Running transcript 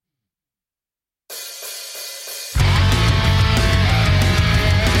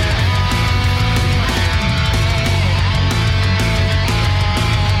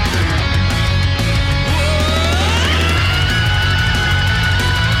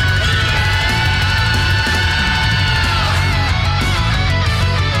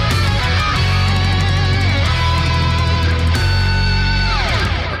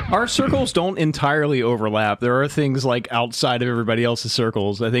our circles don't entirely overlap. There are things like outside of everybody else's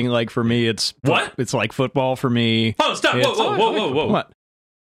circles. I think like for me, it's What? It's like football for me. Oh, stop! Whoa! What?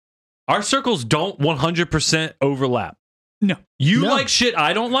 Our circles don't 100% overlap. No. You like shit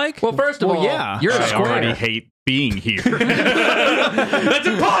I don't like? Well, first of all, you're a I square. already hate being here. That's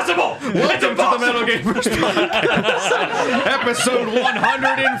impossible! That's impossible! Metal Gamers Podcast, episode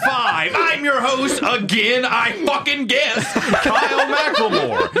 105. I'm your host again, I fucking guess, Kyle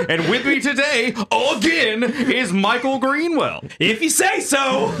McLemore. And with me today, again, is Michael Greenwell. If you say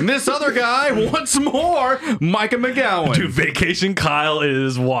so. And this other guy, once more, Micah McGowan. Dude, Vacation Kyle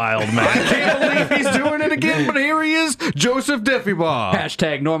is wild, I man. can't believe he's doing it again, but here he is, Joseph Diffie-Bob.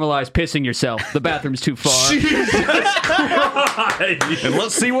 Hashtag normalize pissing yourself. The bathroom's too far. And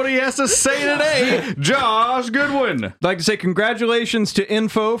let's see what he has to say today, Josh Goodwin. I'd like to say congratulations to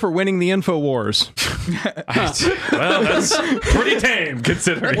Info for winning the Info Wars. Well, that's pretty tame,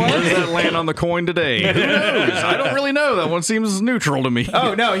 considering. Where does that land on the coin today? Who knows? I don't really know. That one seems neutral to me.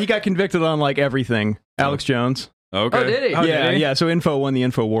 Oh no, he got convicted on like everything. Alex Jones. Okay. Oh, did he? Yeah. So Info won the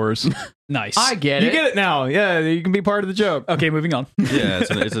Info Wars. Nice. I get You it. get it now. Yeah, you can be part of the joke. Okay, moving on. Yeah, it's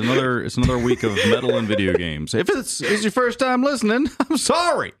another week of metal and video games. If it's your first time listening, I'm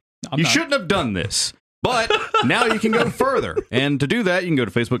sorry. You shouldn't have done this. But now you can go further. And to do that, you can go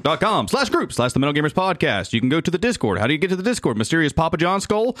to facebook.com/group/the Metal Gamers Podcast. You can go to the Discord. How do you get to the Discord? Mysterious Papa John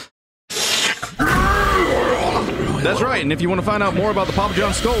Skull? That's right. And if you want to find out more about the Papa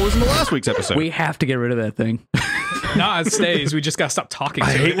John Skull, listen to last week's episode. We have to get rid of that thing. Nah, it stays. We just gotta stop talking.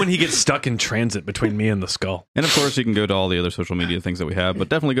 I to hate it. when he gets stuck in transit between me and the skull. And of course, you can go to all the other social media things that we have, but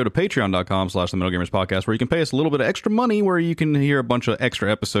definitely go to patreon.com/the Metal Gamers Podcast, where you can pay us a little bit of extra money, where you can hear a bunch of extra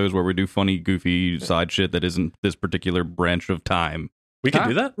episodes where we do funny, goofy side shit that isn't this particular branch of time. We can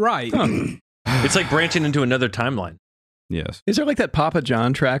do that? Right. It's like branching into another timeline. Yes. Is there like that Papa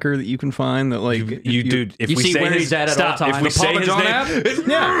John tracker that you can find that like Dude, if You we see say where his, he's at stop, all if we times. say Papa his John name, app?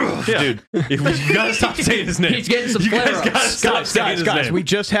 dude, if we, you gotta stop saying his name. He's getting some You guys flare-ups. gotta stop saying his guys, name. we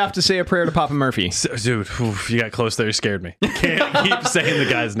just have to say a prayer to Papa Murphy. Dude, oof, you got close there. You scared me. Can't keep saying the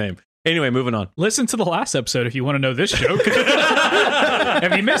guy's name. Anyway, moving on. Listen to the last episode if you want to know this joke.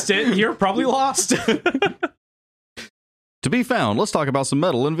 If you missed it, you're probably lost. To be found, let's talk about some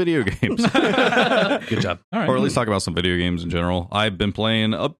metal and video games. Good job. All right. Or at least talk about some video games in general. I've been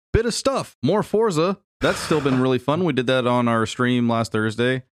playing a bit of stuff. More Forza. That's still been really fun. We did that on our stream last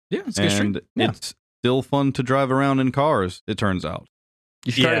Thursday. Yeah, it's a good stream. And it's still fun to drive around in cars, it turns out.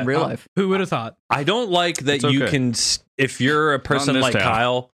 You started Yeah. in real life. Who would have thought? I don't like that It's you okay. can, if you're a person this like town.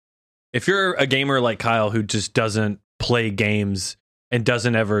 Kyle, if you're a gamer like Kyle who just doesn't play games and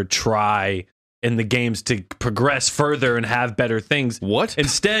doesn't ever try in the games to progress further and have better things. What?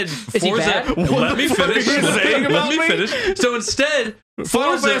 Instead, he Forza. bad? Let me fuck finish. are you saying Let about me me? finish. So instead,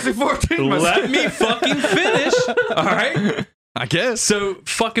 Final Forza. Fantasy 14. Let me fucking finish. All right. I guess. So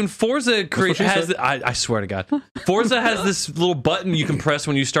fucking Forza what she has. said. I swear to God, Forza has this little button you can press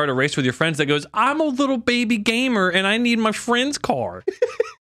when you start a race with your friends that goes, "I'm a little baby gamer and I need my friend's car."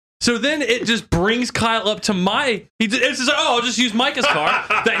 So then it just brings Kyle up to it's just like, oh, I'll just use Micah's car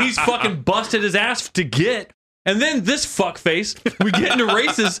that he's fucking busted his ass to get. And then this fuckface, we get into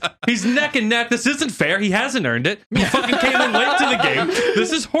races, he's neck and neck. This isn't fair. He hasn't earned it. He fucking came in late to the game.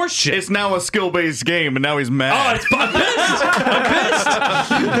 This is horseshit. It's now a skill-based game, and now he's Oh, mad. I'm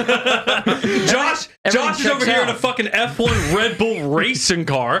pissed. Josh is checks over here in out. a fucking F1 Red Bull racing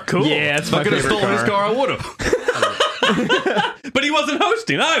car. Cool. Yeah, it's If I my could have favorite stolen his car, I would have. But he wasn't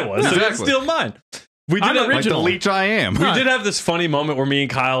hosting. I was. So Exactly. it's still mine. We did have, Like the leech I am. we did have this funny moment where me and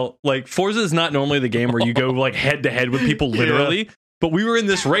Kyle, like, Forza is not normally the game where you go like head to head with people literally, but we were in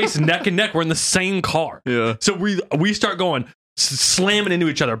this race neck and neck. We're in the same car. Yeah. So we start going slamming into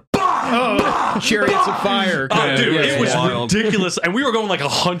each other. Bah! Chariots of Fire. Oh, dude, Yeah, it was wild. ridiculous. And we were going like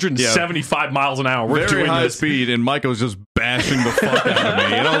 175 miles an hour. We're Very doing high this. speed, and Mike was just bashing the fuck out of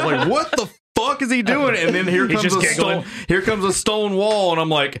me. And I was like, what the fuck is he doing? And then here comes a stone wall, and I'm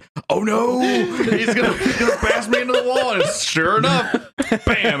like, oh no, he's gonna pass me into the wall. And sure enough,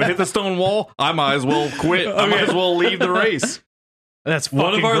 bam, it hit the stone wall. I might as well quit. I might as well leave the race. That's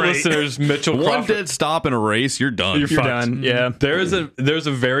One of our great. listeners, Mitchell One Crawford. dead stop in a race, you're done. You're You're fucked. done. Yeah. There's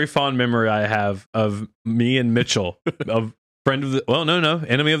a very fond memory I have of me and Mitchell, of friend of the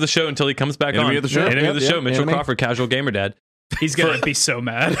enemy of the show until he comes back on. Enemy of the show. Enemy of the Yep, show, yep, Mitchell enemy. Crawford, casual gamer dad. He's gonna be so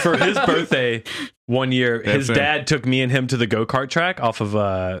mad. For his birthday one year, his That's dad took me and him to the go-kart track off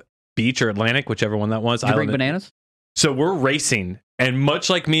of Beach or Atlantic, whichever one that was. Did you bring Island. bananas? So we're racing, And much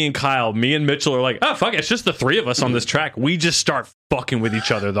like me and Kyle, me and Mitchell are like, oh, fuck it, it's just the three of us on this track. We just start fucking with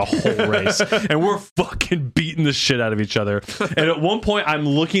each other the whole race. And we're fucking beating the shit out of each other. And at one point, I'm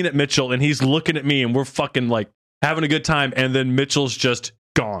looking at Mitchell, and he's looking at me, and we're fucking, like, having a good time. And then Mitchell's just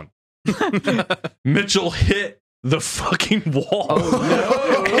gone. Mitchell hit the fucking wall.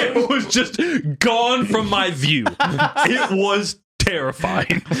 Oh, no. It was just gone from my view. It was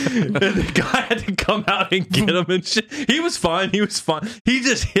terrifying. And the guy had to come out and get him and shit. He was fine. He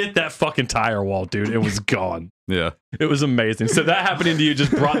just hit that fucking tire wall, dude. It was gone. Yeah. It was amazing. So that happening to you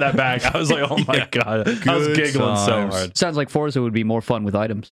just brought that back. I was like, oh my God. I was giggling so hard. Sounds like Forza would be more fun with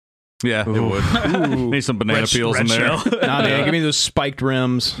items. Yeah, it would. Need some banana peels in there. Nah, man, give me those spiked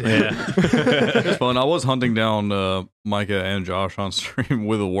rims. Yeah. It's fun. I was hunting down Micah and Josh on stream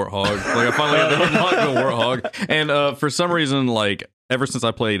with a warthog. Like, I finally got to unlock the warthog. And for some reason, like, ever since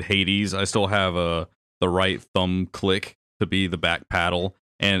I played Hades, I still have the right thumb click to be the back paddle.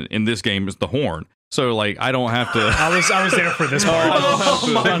 And in this game, it's the horn. So, like, I don't have to... I was there for this part.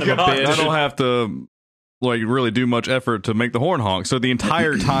 I don't have to... like really do much effort to make the horn honk. So the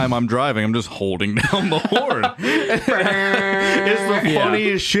entire time I'm driving, I'm just holding down the horn. It's the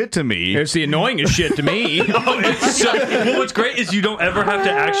funniest shit to me. It's the annoyingest shit to me. Well, what's great is you don't ever have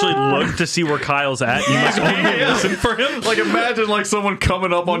to actually look to see where Kyle's at. You must only listen for him. Like, imagine like someone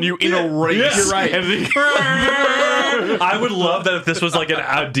coming up on you in a race. Yes. You're right. And I would love that if this was like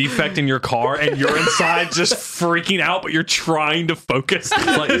a defect in your car and you're inside just freaking out, but you're trying to focus.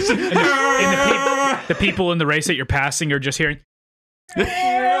 Like, The people in the race that you're passing are just hearing. Until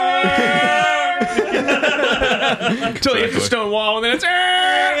you hit the stone wall, and then it's.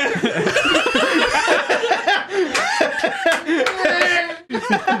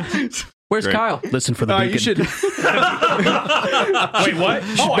 Where's Kyle? Listen for the beacon. You should. Wait, what?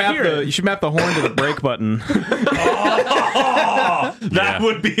 You should map the horn to the brake button. that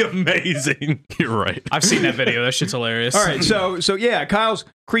would be amazing. you're right. I've seen that video. That shit's hilarious. All right, so yeah, Kyle's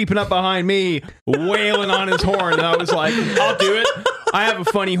creeping up behind me, wailing on his horn, and I was like, I'll do it. I have a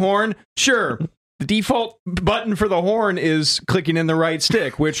funny horn. Sure. The default button for the horn is clicking in the right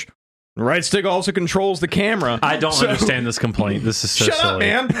stick, which the right stick also controls the camera. I don't understand this complaint. This is so shut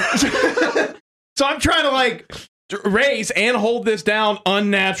silly. up, man. So I'm trying to like race and hold this down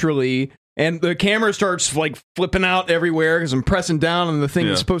unnaturally, and the camera starts like flipping out everywhere because I'm pressing down on the thing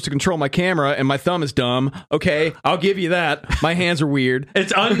that's supposed to control my camera, and my thumb is dumb. Okay, I'll give you that. My hands are weird.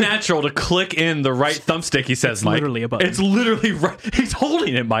 It's unnatural to click in the right thumbstick, he says, Mike. Literally a button. It's literally right. He's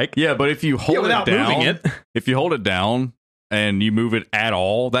holding it, Mike. Yeah, but if you hold it without down, moving it. if you hold it down and you move it at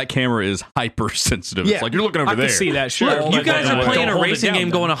all, that camera is hypersensitive. Yeah. It's like you're looking over I there. can see that. Sure. You guys are playing a Don't hold it racing down, game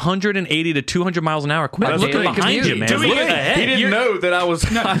then. going 180 to 200 miles an hour. Quit looking behind you, man. Doing Look it. ahead. He didn't know that I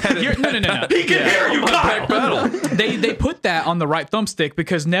was. No. He can hear you, Kyle. They put that on the right thumbstick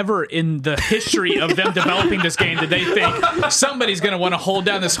because never in the history of them developing this game did they think somebody's going to want to hold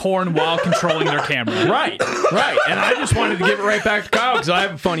down this horn while controlling their camera. Right. And I just wanted to give it right back to Kyle because I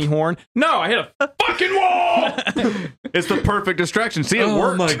have a funny horn. No, I hit a fucking wall. It's the perfect distraction. See, it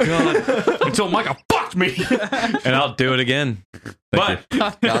worked. Oh my God. Until Micah fucked me. And I'll do it again. But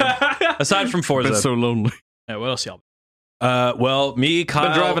aside from Forza, Been so lonely. Yeah, what else y'all? well, me, Kyle,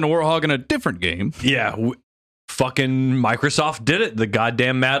 Been driving a warthog in a different game. yeah, fucking Microsoft did it. The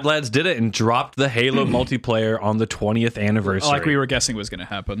goddamn Mad Lads did it and dropped the Halo multiplayer on the 20th anniversary. Like we were guessing was going to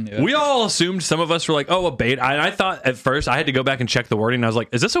happen. Yeah. We all assumed, some of us were like, oh, a beta. And I thought at first, I had to go back and check the wording. I was like,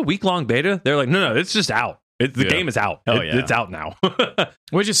 is this a week-long beta? They're like, no, it's just out. The game is out. It's out now.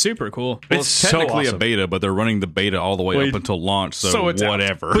 Which is super cool. Well, It's it's technically so awesome. a beta, but they're running the beta all the way up until launch, so it's out.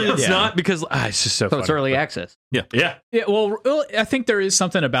 whatever. But it's not because it's just so So it's funny. early access. Yeah. Yeah, well, I think there is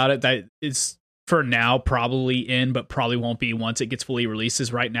something about it that is for now probably in, but probably won't be once it gets fully released.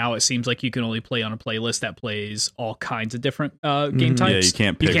 Is right now it seems like you can only play on a playlist that plays all kinds of different game types. Yeah, you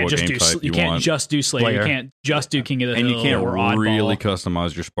can't pick what just game type you can't want. just do Slayer. Slayer. You can't just do King of the And Hill you can't or Oddball. really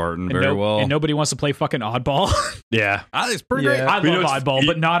customize your Spartan And very well. And nobody wants to play fucking Oddball. Yeah. It's pretty Yeah. great. I You know, love it's- Oddball,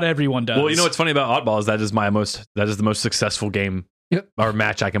 but not everyone does. Well, you know what's funny about Oddball is that is the most successful game or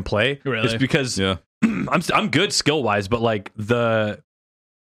match I can play. Really? It's because Yeah. I'm good skill wise, but like the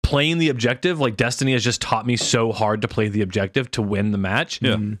playing the objective, like Destiny has just taught me so hard to play the objective to win the match.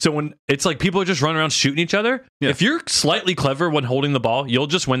 Yeah. So when it's like people are just running around shooting each other, if you're slightly clever when holding the ball, you'll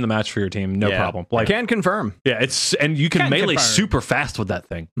just win the match for your team, no problem. Like Can confirm. yeah, it's and you can melee super fast with that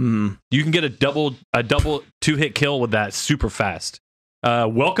thing. You can get a double 2-hit kill with that super fast.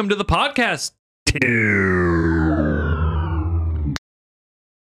 Welcome to the podcast.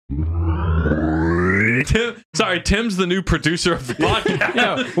 Exactly. Tim's the new producer of the podcast.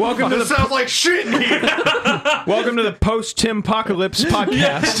 Yeah, welcome to the sounds like shit in here. welcome to the post Tim Apocalypse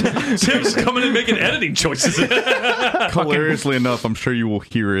podcast. Tim's coming and making editing choices. Hilariously enough, I'm sure you will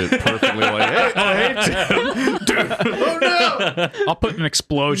hear it perfectly. Like, hey, Tim. Dude. Oh no! I'll put an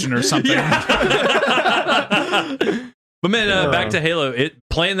explosion or something. But man, back to Halo.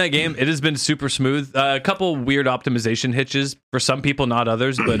 Playing that game, it has been super smooth. A couple weird optimization hitches for some people, not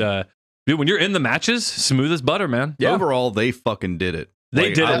others. But dude, when you're in the matches, smooth as butter, man. Yeah. Overall, they fucking did it.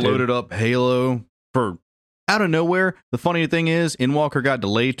 They did I it, loaded up Halo for out of nowhere. The funny thing is, Endwalker got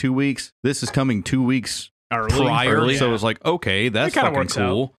delayed 2 weeks. This is coming 2 weeks prior, so it was like, okay, that's kinda fucking works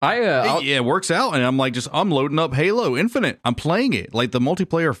cool. I'll- Yeah, it works out, and I'm like, I'm loading up Halo Infinite. I'm playing it. Like the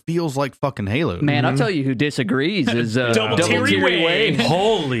multiplayer feels like fucking Halo. Man, I'll tell you who disagrees is Double Teary Wayne.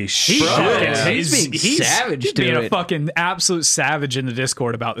 Holy shit! He's being savage to being it. a fucking absolute savage in the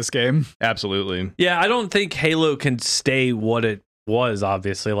Discord about this game. Absolutely. Yeah, I don't think Halo can stay what it was.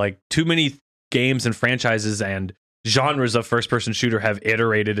 Obviously, like too many games and franchises and genres of first-person shooter have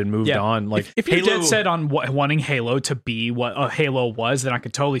iterated and moved on. Like if you're Halo, dead set on wanting Halo to be what a Halo was, then I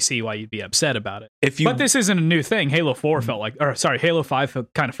could totally see why you'd be upset about it. But this isn't a new thing. Halo 4 felt like, or sorry, Halo 5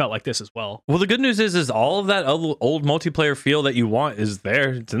 kind of felt like this as well. Well, the good news is all of that old multiplayer feel that you want is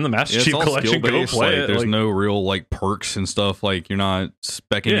there. It's in the Master Yeah, Chief it's all Collection. Go skill-based, play like, it. There's Like, no real like perks and stuff. Like you're not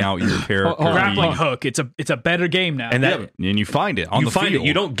specking out your character. Grappling hook. It's a better game now. and that and you find it on you the find field.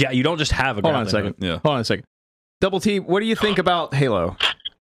 it. You don't just have a Hold on a grappling second. hook. Yeah. Hold on a second. Double T, what do you think about Halo?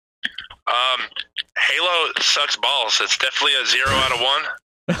 Halo sucks balls. It's definitely a 0 out of 1.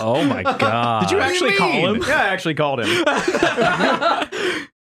 Oh my god! Did you actually call him? Yeah, I actually called him.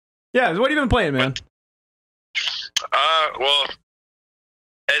 Yeah, what have you been playing, man? Well,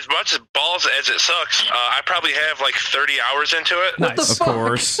 as much as balls as it sucks, I probably have like 30 hours into it. Nice. Of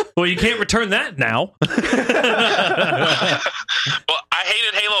course. Well, you can't return that now. Well, I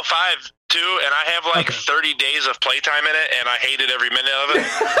hated Halo 5 too, and I have like 30 days of playtime in it, and I hated every minute of it.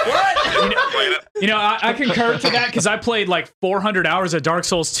 You know, I concur to that because I played like 400 hours of Dark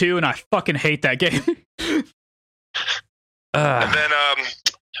Souls 2, and I fucking hate that game. And then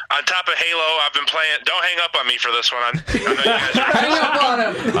on top of Halo, I've been playing. Don't hang up on me for this one. I know you guys are. Hang up on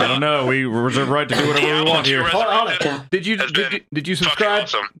him. I don't know. We reserve the right to do whatever we Diablo want 2 here. Resurrected Did you has been did you fucking subscribe?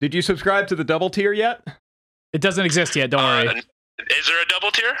 awesome. Did you subscribe to the double tier yet? It doesn't exist yet. Don't worry. Is there a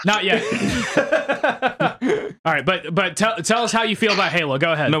double tier? Not yet. All right, but tell us how you feel about Halo.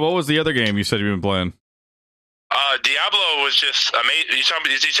 Go ahead. No, what was the other game you said you've been playing? Diablo was just amazing.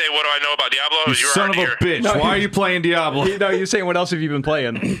 Did you say what do I know about Diablo? You were son of already a here. bitch. No, Why are you playing Diablo? No, you're saying what else have you been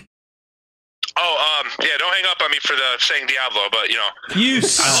playing? Yeah, don't hang up on me for saying Diablo, but you know, You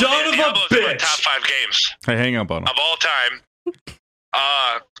son of a Diablo's in my bitch! top 5 games Hey, hang up on him. of all time.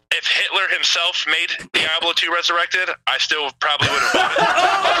 If Hitler himself made Diablo 2 Resurrected, I still probably would have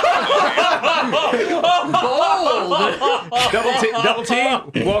Double T,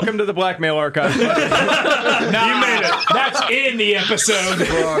 welcome to the Blackmail Archive. You made it. That's in the episode.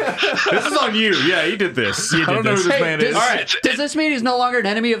 This is on you. Yeah, he did this. I don't know who this Hey, man does, is. All right. does this mean he's no longer an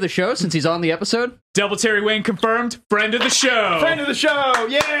enemy of the show since he's on the episode? Double Terry Wayne confirmed. Friend of the show. Friend of the show,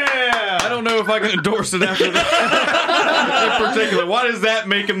 yeah. I don't know if I can endorse it after that. In particular, why does that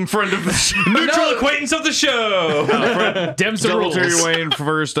make him friend of the show? Neutral acquaintance of the show. Dem's the Double rules. Terry Wayne,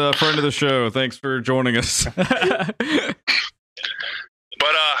 first friend of the show. Thanks for joining us. But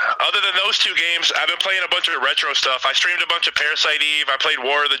other than those 2 games, I've been playing a bunch of retro stuff. I streamed a bunch of Parasite Eve. I played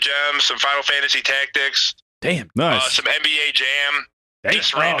War of the Gems, some Final Fantasy Tactics, Damn. Nice. some NBA Jam,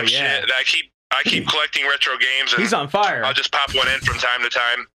 just random shit. That I keep collecting retro games, and He's on fire. I'll just pop one in from time to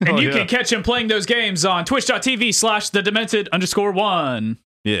time. And you yeah. can catch him playing those games on twitch.tv/thedemented_1.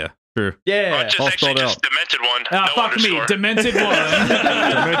 Yeah, sure. Yeah. Just all actually spelled just Demented One. Ah, no fuck underscore. me. Demented 1.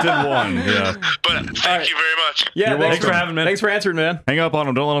 Demented one. Yeah. But thank you very much. Yeah, You're thanks welcome. for having me. Thanks for answering, man. Hang up on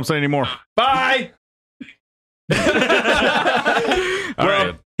him. Don't let him say anymore. Bye. All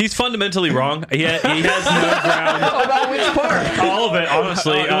right. He's fundamentally wrong. He has no ground. About which part? All of it,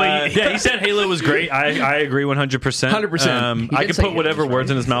 honestly. Yeah, he said Halo was great. I agree 100%. 100%. I did can say put Halo whatever was words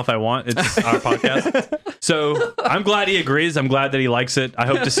in his mouth I want. It's our podcast. So I'm glad he agrees. I'm glad that he likes it. I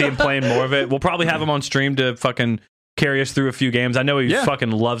hope to see him playing more of it. We'll probably have him on stream to fucking carry us through a few games. I know he fucking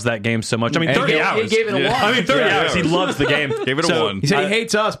loves that game so much. I mean, And 30 he hours. gave it a 1. I mean, 30 Yeah, hours. He yeah. loves the game. Gave it a So- 1. He said he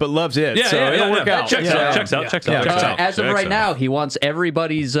hates us, but loves it. Yeah, so yeah, it'll yeah, work yeah. out. Checks Yeah. out. Checks out. Checks out. Yeah. Checks out. As of Checks right out. now, he wants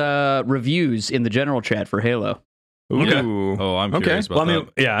everybody's reviews in the general chat for Halo. Ooh. Oh, I'm Okay. curious about Well, I mean,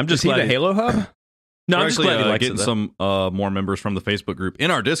 that. yeah, I'm Is just he glad. the Halo Hub? No, We're I'm just actually glad he likes getting it. some more members from the Facebook group in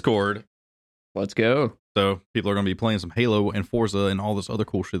our Discord. Let's go. So people are going to be playing some Halo and Forza and all this other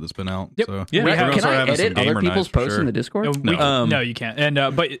cool shit that's been out. Yep. So Yeah. we're gonna Can start I having some edit other gamer people's nights for posts sure. in the Discord? No, you can't.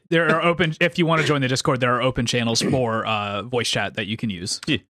 And but there are open. If you want to join the Discord, there are open channels for voice chat that you can use.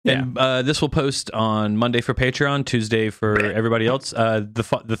 And this will post on Monday for Patreon, Tuesday for everybody else.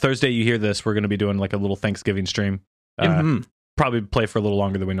 The Thursday you hear this, we're going to be doing like a little Thanksgiving stream. Probably play for a little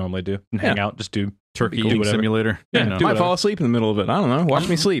longer than we normally do and hang out, just do Turkey cool, eating whatever. simulator. Yeah, You know. do Might whatever. fall asleep in the middle of it. I don't know. Watch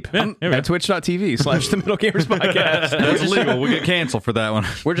me sleep. Yeah, there we At twitch.tv/the Middle Gamers Podcast. That's illegal. We get canceled for that one.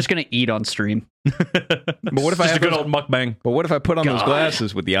 We're just gonna eat on stream. But what if I Just a have good those, old mukbang. But what if I put on those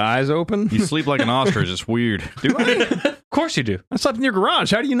glasses with the eyes open? You sleep like an ostrich. It's weird. Do I? Of course you do. I slept in your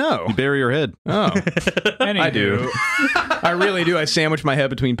garage. How do you know? You bury your head. Oh, I do. I really do. I sandwich my head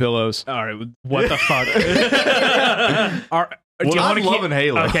between pillows. All right, what the fuck? Do you I'm wanna loving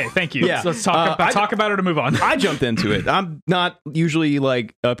Halo. Okay, thank you. Yeah. So let's talk about it or move on. I jumped into it. I'm not usually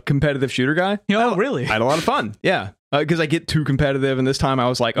like a competitive shooter guy. Oh, really? I had a lot of fun. Yeah. Because I get too competitive, and this time I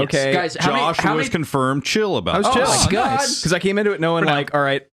was like, okay, Guys, how many- Josh how was many- confirmed chill about I was it. chill. my God. Because I came into it knowing, like, all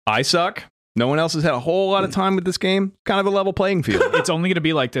right, I suck. No one else has had a whole lot of time with this game. Kind of a level playing field. It's only going to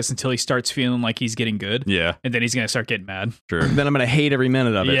be like this until he starts feeling like he's getting good. Yeah, And then he's going to start getting mad. sure. Then I'm going to hate every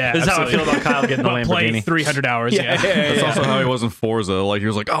minute of it. Yeah. This is how I absolutely. feel about Kyle getting the But play Lamborghini. 300 hours. Yeah. That's also how he was in Forza. Like, he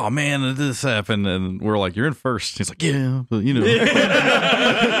was like, oh, man, this happened. And we're like, you're in first. He's like, yeah, but you know.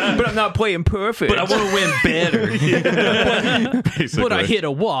 But I'm not playing perfect. But I want to win better. Basically. But I hit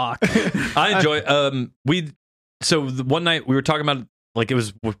a walk. I enjoy. One night we were talking about, like, it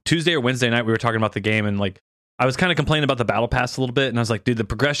was Tuesday or Wednesday night, we were talking about the game, and like I was kind of complaining about the battle pass a little bit, and I was like, dude, the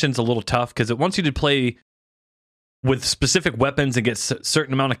progression's a little tough because it wants you to play with specific weapons and get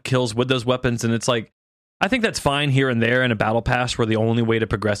certain amount of kills with those weapons, and it's like, I think that's fine here and there in a battle pass where the only way to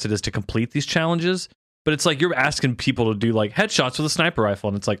progress it is to complete these challenges, but it's like you're asking people to do like headshots with a sniper rifle,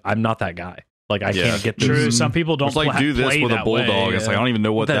 and it's like, I'm not that guy. Like, I can't get this. True. Some people don't It's like, do this play with a that bulldog. way. It's like, I don't even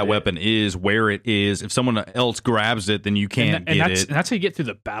know what That- that weapon is, where it is. If someone else grabs it, then you can't and get that's, it. and that's how you get through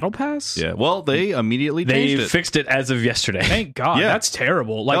the battle pass? Yeah, well, they immediately They changed it. fixed it as of yesterday. Thank God. Yeah. That's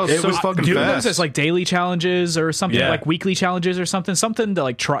terrible. Like, was so fucking doing fast. those as like daily challenges or something, Yeah. like weekly challenges or something to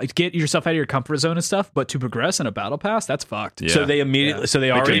like try get yourself out of your comfort zone and stuff. But to progress in a battle pass, that's fucked. Yeah. So they immediately, so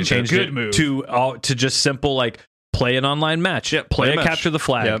they already changed changed it. it Good move. to just simple like play an online match, Yep, play play a a match. capture the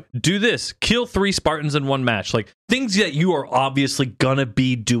flag, Yep. do this, kill 3 Spartans in one match, like things that you are obviously gonna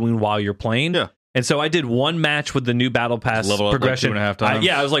be doing while you're playing. Yeah. And so I did one match with the new battle pass Level up like progression. 2.5 times?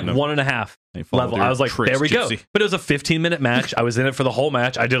 Yeah, I was like No. 1.5 They followed level. your I was like, tricks, there we go. Gypsy. But it was a 15-minute match. I was in it for the whole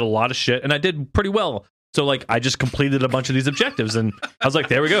match. I did a lot of shit, and I did pretty well. So like, I just completed a bunch of these objectives, and I was like,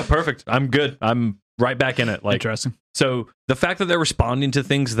 there we go, perfect. I'm good. I'm right back in it. Like, Interesting. so the fact that they're responding to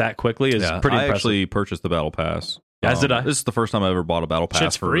things that quickly is pretty I impressive. actually purchased the battle pass. As did I. This is the first time I ever bought a battle pass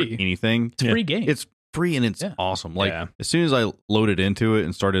Shit's for free. anything. It's a free game. It's free and it's Yeah. awesome. Like, Yeah. as soon as I loaded into it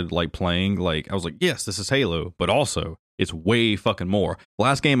and started like playing, like I was like, yes, this is Halo, but also it's way fucking more.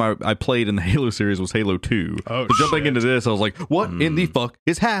 Last game I played in the Halo series was Halo 2. Oh, so jumping shit. into this, I was like, what in the fuck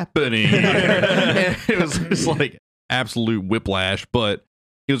is happening? And it was just like absolute whiplash, but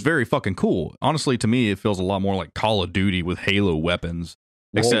it was very fucking cool. Honestly, to me, it feels a lot more like Call of Duty with Halo weapons.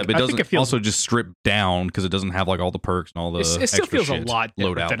 Except it I think doesn't it feels- also just strip down because it doesn't have like all the perks and all the it still extra feels a shit lot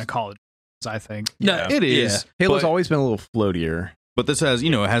different than loadouts. a college, I think. No, It is. Halo's but- always been a little floatier. But this has,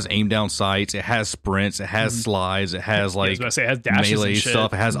 it has aim down sights, it has sprints, it has slides, it has I was like about to say, it has dashes melee and shit.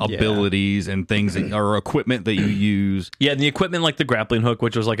 stuff, it has abilities and things that or equipment that you use. Yeah, and the equipment like the grappling hook,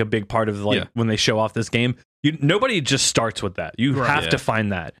 which was like a big part of like Yeah. when they show off this game. Nobody just starts with that. You Right. have Yeah. to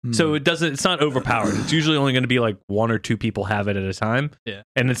find that. So it's not overpowered. It's usually only going to be like 1 or 2 people have it at a time. Yeah.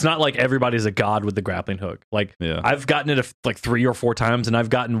 And it's not like everybody's a god with the grappling hook. Like Yeah. I've gotten it like 3 or 4 times, and I've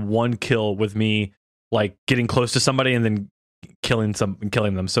gotten 1 kill with me like getting close to somebody and then killing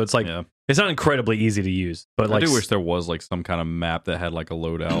them. So it's like Yeah. it's not incredibly easy to use. But I like do wish there was like some kind of map that had like a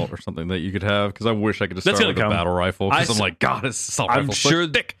loadout or something that you could have because I wish I could just That's start gonna with a come. battle rifle because I I'm like, God, this assault I'm rifle's sure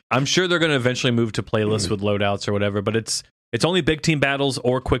so thick. I'm sure they're going to eventually move to playlists with loadouts or whatever, but it's only big team battles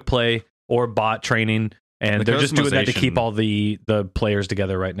or quick play or bot training, and The they're just doing that to customization- keep all the players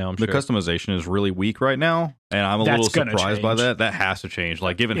together right now. I'm The sure. customization is really weak right now, and I'm a That's little gonna surprised by change. that. That has to change.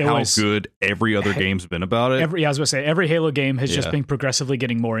 Like, given It how was- good every other game's been about it. I was going to say, every Halo game has just Yeah. been progressively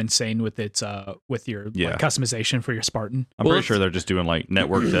getting more insane with its with your Yeah. like, customization for your Spartan. I'm Well, pretty sure they're just doing like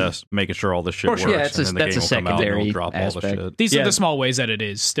network tests, making sure all this shit For works. sure. Yeah, it's and then the that's game a will come out and secondary it'll drop all the aspect. shit. These Yeah. are the small ways that it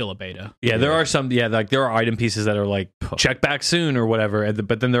is still a beta. Yeah, there are some. Yeah, like there are item pieces that are like check back soon or whatever,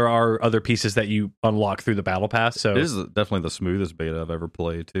 but then there are other pieces that you unlock through the battle pass. So It is definitely the smoothest beta I've ever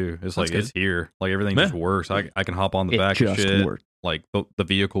played too. It's like good. it's here, like everything Yeah. just works. I can hop on the It back of just shit. worked. Like the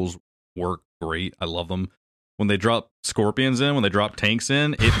vehicles work great. I love them. When they drop scorpions in, when they drop tanks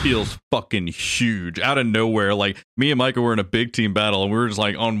in, it feels fucking huge out of nowhere. Like me and Micah were in a big team battle, and we were just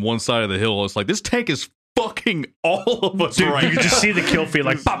like on one side of the hill. It's like this tank is fucking all of us. Dude, right you could just see the kill feed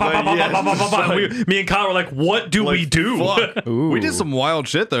like, bah, bah, bah, bah, bah, bah, bah, bah. Me and Kyle were like, what do we do? We did some wild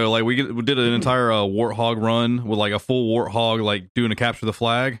shit though. Like we did an entire warthog run with like a full warthog, like doing a capture the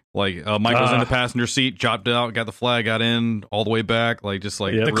flag. Like Mike was in the passenger seat, chopped out, got the flag, got in all the way back. Like just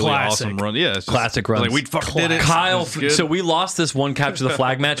like really awesome run. Yeah, it's just, classic runs. Like we fucking did it. Kyle. So we lost this one capture the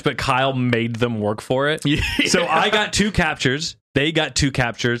flag match, but Kyle made them work for it. Yeah. So I got 2 captures. They got 2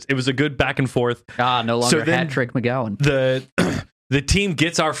 captures. It was a good back and forth. No longer hat trick McGowan. The team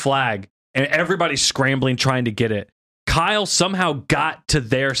gets our flag, and everybody's scrambling trying to get it. Kyle somehow got to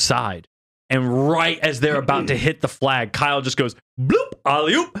their side, and right as they're about to hit the flag, Kyle just goes bloop,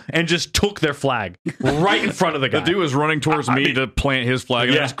 alley-oop, and just took their flag right in front of the guy. The dude was running towards me to plant his flag,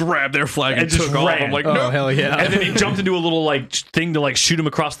 and I just grabbed their flag and just took off. ran. I'm like, no, hell yeah! And then he jumped into a little like thing to like shoot him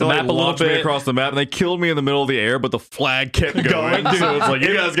across the map a little bit. Me across the map, and they killed me in the middle of the air, but the flag kept going. Dude, so it's like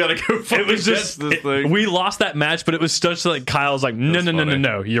you guys gotta go. It was just this thing. We lost that match, but it was just like Kyle's like,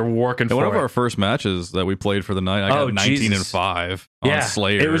 no, you're working for it. One of our first matches that we played for the night, I got 19-5 on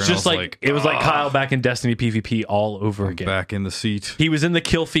Slayer. It was just like it was like Kyle back in Destiny PvP all over again. Back in the seat. He was in the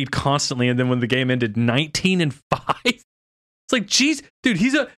kill feed constantly, and then when the game ended, 19-5. It's like, geez, dude,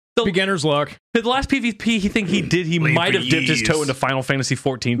 he's the beginner's luck. The last PvP he might have dipped his toe into Final Fantasy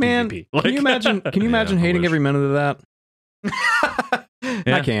 14 Man, PvP. Like, can you imagine hating every minute of that?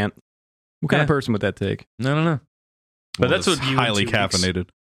 I can't. What kind of person would that take? I don't know. But that's what highly caffeinated.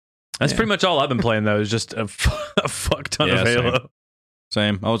 That's pretty much all I've been playing though. Is just a fuck ton of Halo.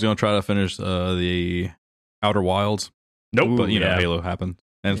 Same. I was gonna try to finish the Outer Wilds. Nope. But you know, Halo happened.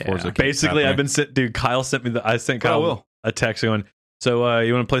 And Forza basically, I've been dude. Kyle sent me I sent Kyle a text going, so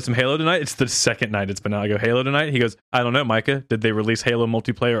you want to play some Halo tonight? It's the second night it's been out. I go, Halo tonight? He goes, I don't know, Micah. Did they release Halo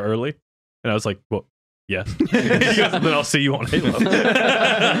multiplayer early? And I was like, well, yes. He goes, then I'll see you on Halo.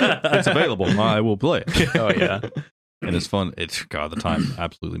 It's available. I will play it. Oh yeah. And it's fun. The time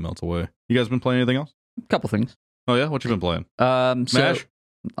absolutely melts away. You guys been playing anything else? A couple things. Oh yeah, what you been playing? Smash.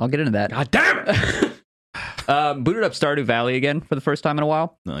 I'll get into that. God damn it! Booted up Stardew Valley again for the first time in a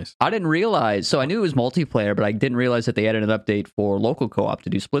while. Nice. I didn't realize. So I knew it was multiplayer, but I didn't realize that they added an update for local co-op to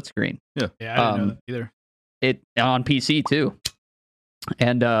do split screen. Yeah, I didn't know that either. It on PC too,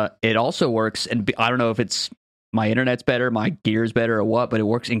 and it also works. And I don't know if it's my internet's better, my gear's better, or what, but it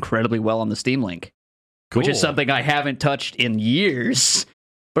works incredibly well on the Steam Link, which is something I haven't touched in years.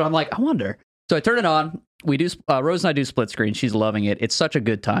 But I'm like, I wonder. So I turn it on. We do. Rose and I do split screen. She's loving it. It's such a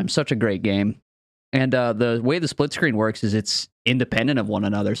good time. Such a great game. And the way the split screen works is it's independent of one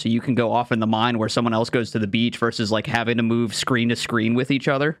another. So you can go off in the mine where someone else goes to the beach versus like having to move screen to screen with each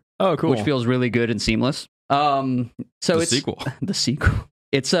other. Oh, cool. Which feels really good and seamless. So the sequel. The sequel.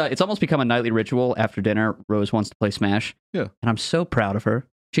 It's almost become a nightly ritual. After dinner, Rose wants to play Smash. Yeah. And I'm so proud of her.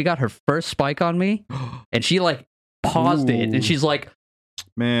 She got her first spike on me and she like paused it and she's like,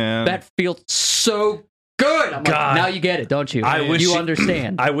 man, that feels so good. I'm like, now you get it, don't you? I wish you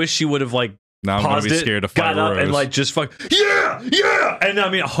understand. I wish she would have like now I'm gonna be scared to fight got up Rose. and like just fuck yeah. And I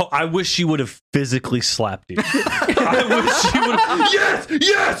mean, I wish she would have physically slapped you. I wish she would have.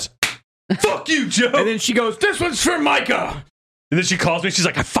 Yes. Fuck you, Joe. And then she goes, "This one's for Micah." And then she calls me. She's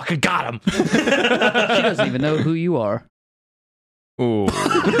like, "I fucking got him." She doesn't even know who you are. Ooh.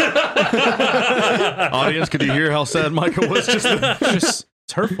 Audience, could you hear how sad Micah was just then? It's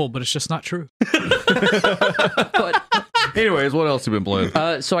hurtful, but it's just not true. But anyways, what else have you been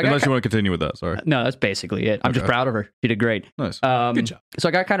playing? So I Unless you want to continue with that, sorry. No, that's basically it. I'm just proud of her. She did great. Nice. Good job. So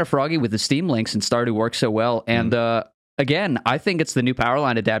I got kind of froggy with the Steam links and Stardew works so well. And again, I think it's the new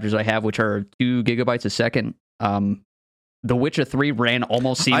Powerline adapters I have, which are 2 gigabytes a second. The Witcher 3 ran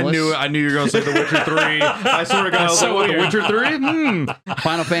almost seamless. I knew you were going to say The Witcher 3. I sort of got so The Witcher 3?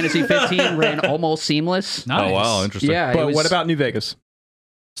 Final Fantasy 15 ran almost seamless. Nice. Oh, wow. Interesting. Yeah, But what about New Vegas?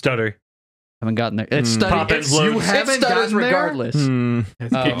 Stutter. Haven't gotten there. It's stutters. You haven't gotten there? Regardless.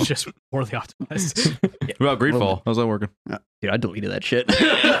 It's just poorly optimized. What about Greedfall? How's that working? Dude, I deleted that shit.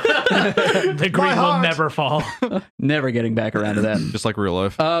 The green will never fall. Never getting back around to that. Just like real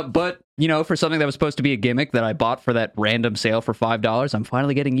life. But, you know, for something that was supposed to be a gimmick that I bought for that random sale for $5, I'm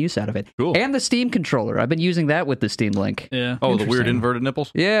finally getting use out of it. Cool. And the Steam controller. I've been using that with the Steam Link. Yeah. Oh, the weird inverted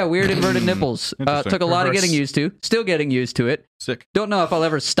nipples? Yeah, weird inverted nipples. Took a lot of getting used to. Still getting used to it. Sick. Don't know if I'll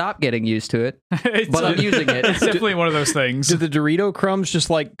ever stop getting used to it, but I'm using it. It's definitely one of those things. Did the Dorito crumbs just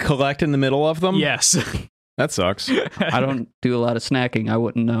like collect in the middle of them? Yes. That sucks. I don't do a lot of snacking. I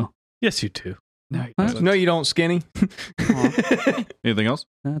wouldn't know. Yes, you do. No, No, you don't, Skinny. Anything else?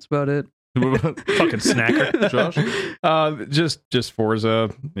 That's about it. Fucking snacker. Josh? Just Forza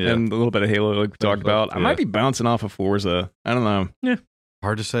and a little bit of Halo like we talked about. I might be bouncing off of Forza. I don't know.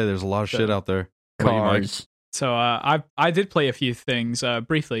 Hard to say. There's a lot of shit out there. What about you, Mike? So I did play a few things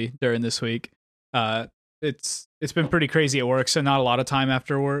briefly during this week. It's been pretty crazy at work, so not a lot of time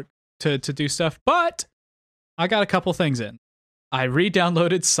after work to do stuff. But I got a couple things in. I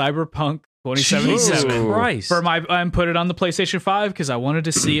re-downloaded Cyberpunk 2077 Christ. for my and put it on the PlayStation 5 because I wanted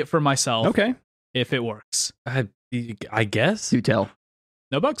to see it for myself. Okay. If it works. I guess. Do tell.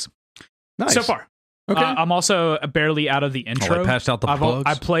 No bugs. Nice. So far. Okay. I'm also barely out of the intro. I patched out the bugs.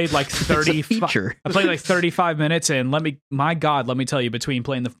 I played like 30 feature. I played like 35 minutes, and let me tell you, between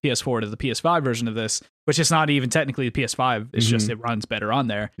playing the PS4 to the PS5 version of this, which is not even technically the PS5, it's just it runs better on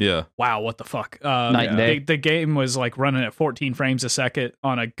there. Yeah. Wow, what the fuck? Night and day. The game was like running at 14 frames a second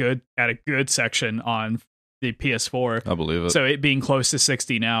at a good section on the PS4. I believe it. So it being close to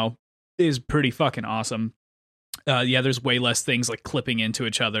 60 now is pretty fucking awesome. There's way less things like clipping into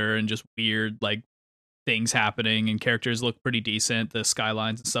each other and just weird like things happening, and characters look pretty decent. The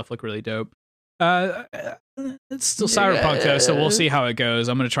skylines and stuff look really dope. It's still Cyberpunk though, so we'll see how it goes.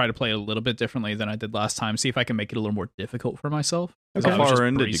 I'm going to try to play it a little bit differently than I did last time. See if I can make it a little more difficult for myself. How far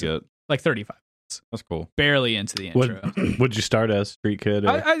in did you get? Like 35. That's cool. Barely into the intro. Would you start as Street Kid?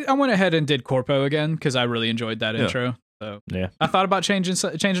 I went ahead and did Corpo again because I really enjoyed that intro. So yeah, I thought about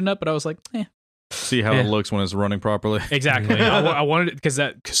changing up, but I was like, See how it looks when it's running properly. Exactly. I wanted it because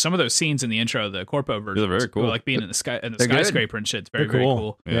some of those scenes in the intro, the Corpo version, they're very cool. Like being in the skyscraper and shit. It's very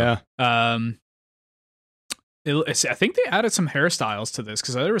cool. Yeah. I think they added some hairstyles to this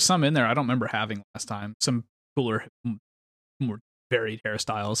because there was some in there I don't remember having last time. Some cooler, more varied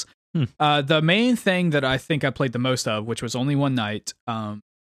hairstyles. The main thing that I think I played the most of, which was only one night,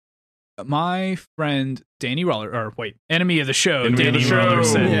 my friend Danny enemy of the show, Danny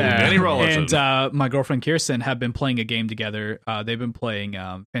Rollerson. Danny Rollerson. And my girlfriend Kirsten have been playing a game together. They've been playing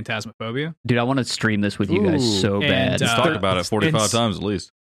Phantasmophobia. Dude, I want to stream this with you guys so bad. Just talked about it 45 times at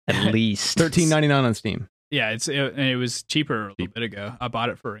least. At least $13.99 on Steam. Yeah, it was cheaper a little bit ago. I bought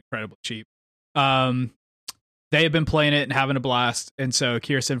it for incredibly cheap. They have been playing it and having a blast, and so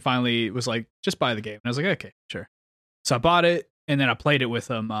Kirsten finally was like, "Just buy the game." And I was like, "Okay, sure." So I bought it, and then I played it with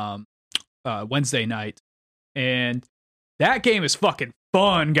them Wednesday night, and that game is fucking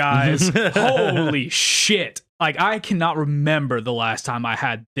fun, guys. Holy shit. Like, I cannot remember the last time I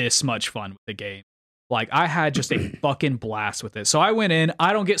had this much fun with the game. Like, I had just a fucking blast with it. So I went in.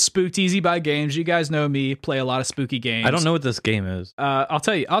 I don't get spooked easy by games. You guys know me, play a lot of spooky games. I don't know what this game is. I'll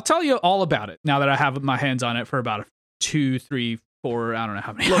tell you all about it now that I have my hands on it for about 2, 3, 4, I don't know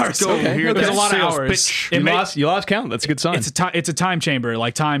how many hours. Okay. There's a lot of hours. You lost count. That's a good sign. It's a time chamber.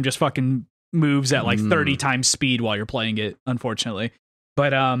 Like, time just fucking moves at like 30 times speed while you're playing it, unfortunately.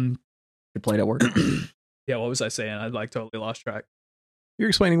 But you played at work. Yeah, what was I saying? I like totally lost track. You're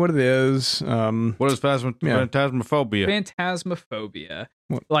explaining what it is. What is Phantasmophobia? Phantasmophobia.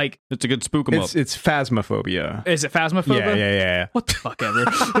 What? Like, it's a good spook 'em up. It's Phasmophobia. Is it Phasmophobia? Yeah. What the fuck ever?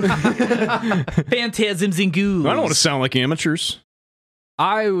 Phantasms and ghouls. I don't want to sound like amateurs.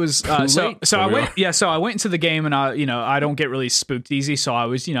 I was so I went into the game, and I don't get really spooked easy, so I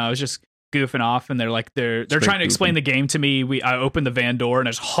was just goofing off, and they're trying to explain the game to me. I opened the van door and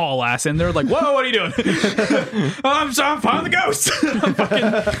there's haul ass in there, like, whoa, what are you doing? I'm finding the ghost.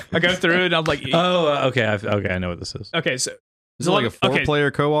 I go through it and I'm like, okay, I know what this is. Okay, so is it like a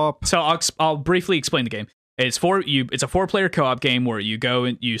 4-player co-op? So I'll briefly explain the game. It's a 4-player co-op game where you go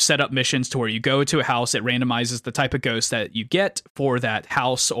and you set up missions to where you go to a house. It randomizes the type of ghost that you get for that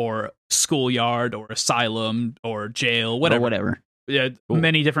house or schoolyard or asylum or jail, whatever. Yeah, cool.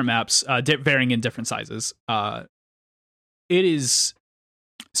 Many different maps, varying in different sizes. It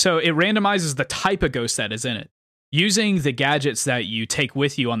randomizes the type of ghost that is in it using the gadgets that you take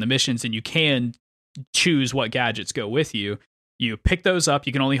with you on the missions, and you can choose what gadgets go with you. You pick those up.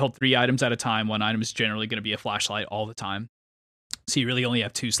 You can only hold 3 items at a time. One item is generally going to be a flashlight all the time, so you really only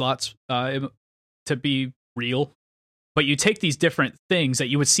have 2 slots to be real. But you take these different things that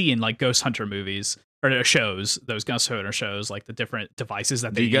you would see in like ghost hunter movies or shows, those ghost hunter shows, like the different devices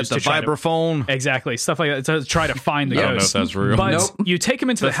that they use. You got the vibraphone, exactly, stuff like that to try to find the ghost. I don't know if that's real. But you take them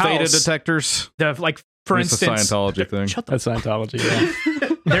into the house. Theta detectors. For instance, the Scientology thing. That's Scientology.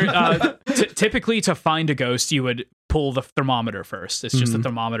 Yeah. Typically, to find a ghost, you would pull the thermometer first. It's just a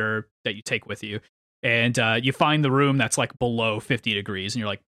thermometer that you take with you, and you find the room that's like below 50 degrees, and you're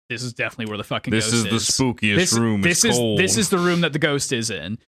like, "This is definitely where the fucking ghost is." This is the spookiest room. It's cold. This is the room that the ghost is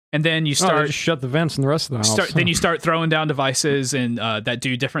in. And then you start just shut the vents in the rest of the house. Then you start throwing down devices and that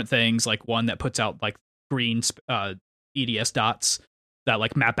do different things, like one that puts out like green EDS dots. that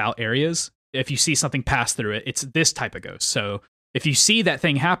like map out areas. If you see something pass through it, it's this type of ghost. So if you see that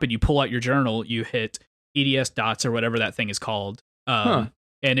thing happen, you pull out your journal, you hit EDS dots or whatever that thing is called, and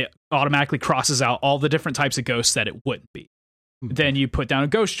it automatically crosses out all the different types of ghosts that it wouldn't be. Then you put down a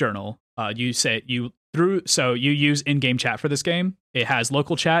ghost journal. You use in-game chat for this game. It has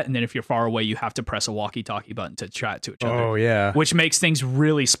local chat, and then if you're far away, you have to press a walkie-talkie button to chat to each other. Oh yeah, which makes things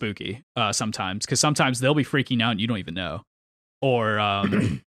really spooky sometimes, because sometimes they'll be freaking out and you don't even know, or all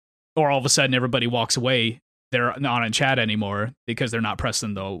of a sudden everybody walks away. They're not in chat anymore because they're not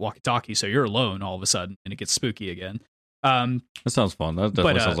pressing the walkie-talkie, so you're alone all of a sudden, and it gets spooky again. That sounds fun. That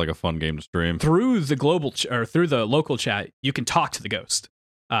definitely sounds like a fun game to stream. Through the through the local chat, you can talk to the ghost.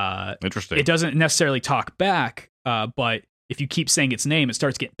 Interesting. It doesn't necessarily talk back, but if you keep saying its name, it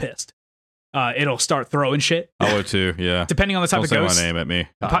starts getting pissed. It'll start throwing shit. I would too. Yeah. Depending on the type Don't of say ghost. my name at me.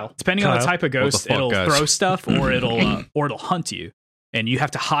 Depending on the type of ghost, fuck, it'll guys? throw stuff or it'll hunt you, and you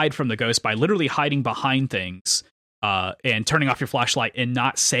have to hide from the ghost by literally hiding behind things. And turning off your flashlight and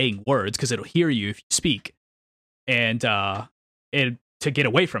not saying words because it'll hear you if you speak. And to get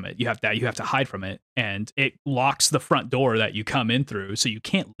away from it, you have to hide from it, and it locks the front door that you come in through, so you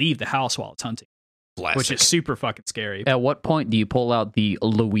can't leave the house while it's hunting, which is super fucking scary. At what point do you pull out the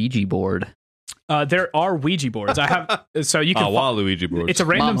Luigi board? There are Ouija boards. I have so you can. Luigi boards. It's a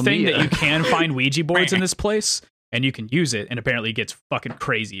random Mamma thing mia. that you can find Ouija boards in this place, and you can use it. And apparently, it gets fucking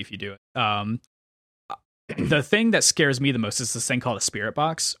crazy if you do it. The thing that scares me the most is this thing called a spirit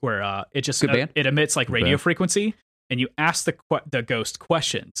box, where it just it emits like radio frequency, and you ask the ghost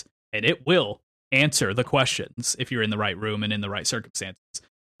questions, and it will answer the questions if you're in the right room and in the right circumstances.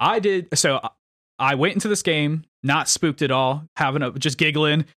 I went into this game not spooked at all, just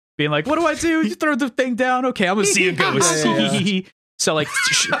giggling, being like, "What do I do? You throw the thing down? Okay, I'm gonna see a ghost." So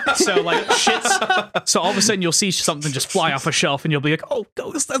all of a sudden you'll see something just fly off a shelf, and you'll be like, "Oh,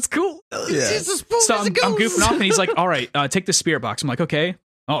 ghost, that's cool." So I'm goofing off, and he's like, "All right, take the spirit box." I'm like, "Okay."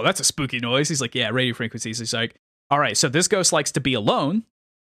 Oh, that's a spooky noise. He's like, "Yeah, radio frequencies." He's like, "All right, so this ghost likes to be alone.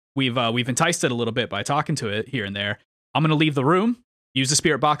 We've enticed it a little bit by talking to it here and there. I'm gonna leave the room, use the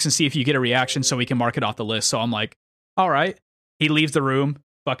spirit box, and see if you get a reaction, so we can mark it off the list." So I'm like, "All right." He leaves the room.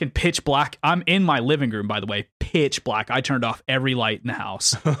 Fucking pitch black. I'm in my living room, by the way. Pitch black. I turned off every light in the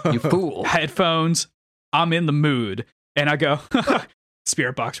house. You fool. Headphones. I'm in the mood. And I go,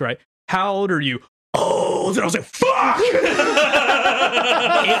 spirit box, right? How old are you? Old. And I was like, fuck!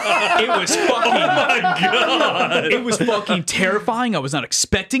 it was fucking... Oh my God. It was fucking terrifying. I was not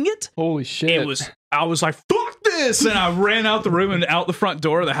expecting it. Holy shit. I was like, fuck this! And I ran out the room and out the front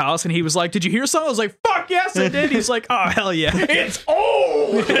door of the house, and he was like, "Did you hear something?" I was like, "Fuck yes, I did." He's like, "Oh, hell yeah. It's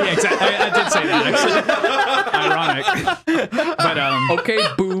old!" Yeah, exactly. I did say that, actually. Ironic. But, okay,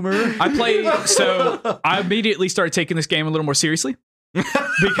 boomer. I immediately started taking this game a little more seriously.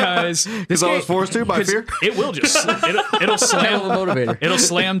 Because I was forced to by fear. It will just it'll slam motivator. It'll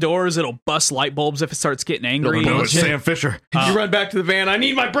slam doors. It'll bust light bulbs if it starts getting angry. No, it's Sam Fisher. Did you run back to the van? I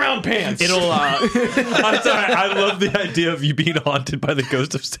need my brown pants. It'll. I'm sorry. I love the idea of you being haunted by the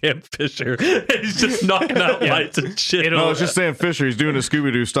ghost of Sam Fisher. He's just knocking out lights and shit. No, it's just Sam Fisher. He's doing a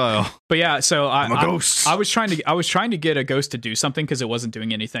Scooby-Doo style. But yeah, so I'm a ghost. I was trying to get a ghost to do something because it wasn't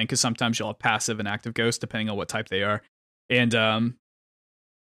doing anything. Because sometimes you'll have passive and active ghosts depending on what type they are, and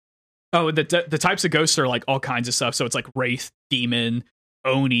the types of ghosts are like all kinds of stuff. So it's like wraith, demon,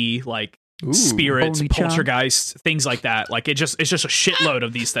 oni, like spirits, Oni-chan. poltergeist, things like that. Like it's just a shitload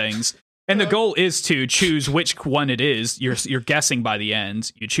of these things. And the goal is to choose which one it is. You're guessing by the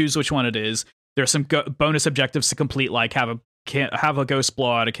end. You choose which one it is. There's some bonus objectives to complete, like have a ghost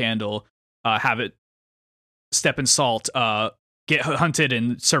blow out a candle, have it step in salt, get hunted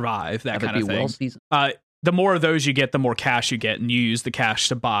and survive, that kind of thing. The more of those you get, the more cash you get, and you use the cash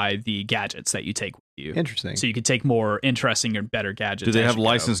to buy the gadgets that you take with you. Interesting. So you can take more interesting and better gadgets. Do they as have you go.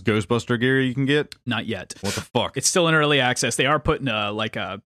 licensed Ghostbuster gear you can get? Not yet. What the fuck? It's still in early access. They are putting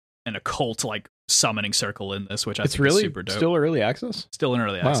an occult like summoning circle in this, which I think is super dope. Still early access? Still in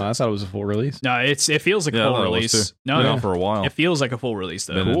early access. Wow, I thought it was a full release. No, it feels like a full release. No, for a while. It feels like a full release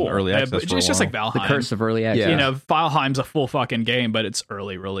though. Been in early access but for a it's just like while. Valheim. The curse of early access. Yeah. You know, Valheim's a full fucking game, but it's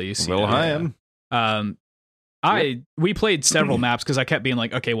early release. Valheim. We played several maps because I kept being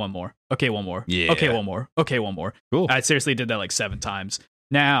like, okay, one more. Okay, one more. Yeah. Okay, one more. Okay, one more. Cool. I seriously did that like 7 times.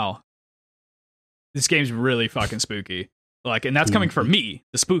 Now, this game's really fucking spooky. Like, and that's coming from me,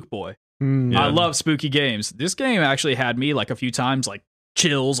 the spook boy. Mm. I love spooky games. This game actually had me like a few times like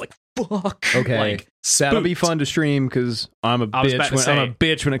chills, like fuck. Okay, like, that'll be spooked. fun to stream because I'm a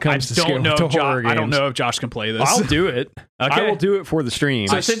bitch when it comes to don't know. horror games. I don't know if Josh can play this. I'll do it. Okay. I will do it for the stream.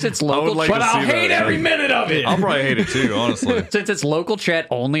 So since it's local, but I'll hate every minute of it. I'll probably hate it too, honestly. since it's local chat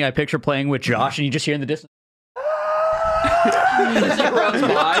only, I picture playing with Josh, and you just hear in the distance. As he runs by.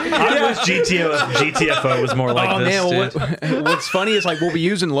 I wish GTFO was more like this. Man, what's funny is like we'll be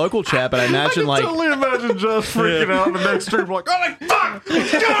using local chat, but I imagine like Totally imagine Josh freaking out in the next stream, like, oh my fuck!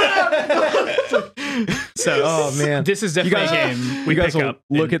 So, oh man, this is definitely a game we you guys pick will up.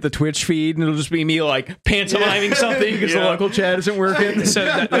 look at the Twitch feed, and it'll just be me like pantomiming something because the local chat isn't working. So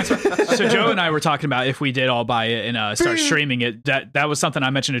Joe and I were talking about if we did all buy it and start streaming it. That was something I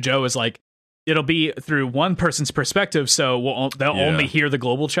mentioned to Joe. Was like it'll be through one person's perspective, so they'll only hear the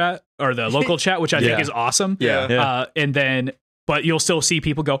global chat or the local chat, which I think is awesome. And then, but you'll still see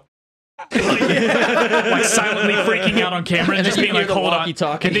people go. like silently freaking out on camera and just being like, hold on.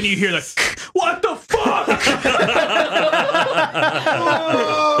 And then you hear the, what the fuck?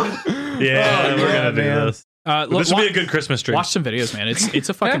 We're going to do this. This will be a good Christmas stream. Watch some videos, man. It's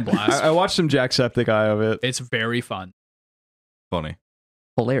a fucking blast. I watched some Jacksepticeye of it. It's very fun. Funny.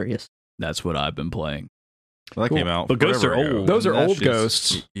 Hilarious. That's what I've been playing. Well, that came out. But ghosts are forever old. ago. Those are That old shit's-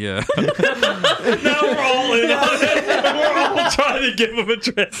 ghosts. Yeah. Now we're all in on it. We're all trying to give them a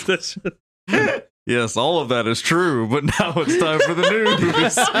transition. Yes, all of that is true, but now it's time for the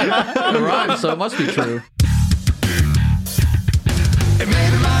news. It rhymes, so it must be true.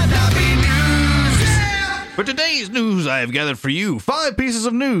 For today's news, I have gathered for you 5 pieces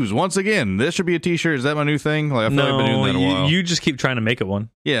of news. Once again, this should be a t-shirt. Is that my new thing? Like, I feel like I've been doing that a while. you just keep trying to make it one.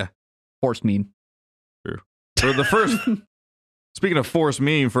 Yeah. Force meme. For the first... Speaking of force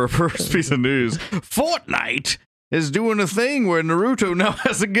meme, for a first piece of news, Fortnite is doing a thing where Naruto now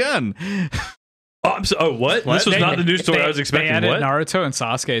has a gun. What? This was not the news story I was They expecting. added What? Naruto and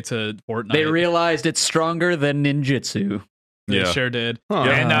Sasuke to Fortnite. They realized it's stronger than ninjutsu. They sure did. Huh.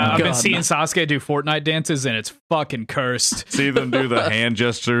 And I've been God. seeing Sasuke do Fortnite dances, and it's fucking cursed. See them do the hand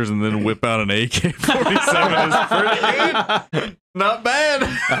gestures and then whip out an AK-47 is pretty good. Not bad.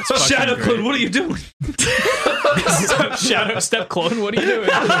 That's fucking Shadow great. Clone, what are you doing? Shadow Step Clone, what are you doing?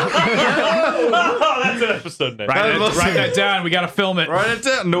 Oh, that's an episode name. Write that down. We got to film it. Write it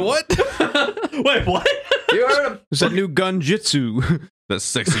down. No, what? Wait, what? You heard him. There's that new gun jitsu. That's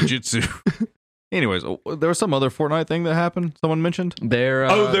sexy jitsu. Anyways, there was some other Fortnite thing that happened. Someone mentioned. They're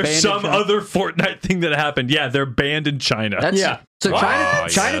There's banned in some China. other Fortnite thing that happened. Yeah, they're banned in China. So Wow,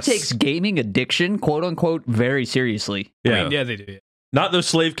 China yes. takes gaming addiction, quote unquote, very seriously. yeah. I mean, yeah, they do. Not those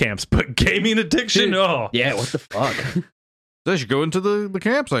slave camps, but gaming addiction. Dude. Oh, Yeah, what the fuck? They should go into the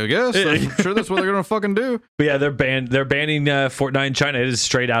camps, I guess. I'm sure that's what they're gonna fucking do. but yeah, they're banned. They're banning Fortnite in China. It is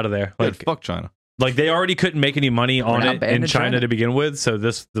straight out of there. Like, fuck China. Like they already couldn't make any money on not it banned in in China China. to begin with. So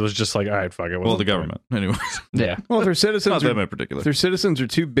this was just like, all right, fuck it. Well, the government. Anyways, Yeah. Well, if their not citizens them are, in particular. if their citizens are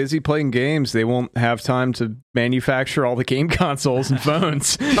too busy playing games, they won't have time to manufacture all the game consoles and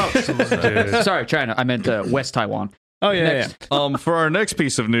phones. Sorry, China. I meant West Taiwan. Oh yeah, Next. For our next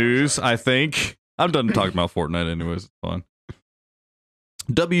piece of news, I think I'm done talking about Fortnite. Anyways, it's fun.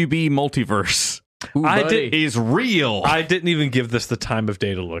 WB Multiverse Ooh, I buddy. did- is real. I didn't even give this the time of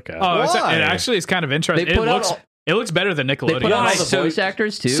day to look at. Oh, Why? it actually is kind of interesting. They put out It looks better than They Nickelodeon. put out all Why? the So- voice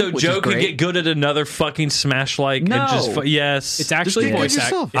actors too. so which Joe is could great. get good at another fucking Smash like No. and just yes. It's actually Just do it voice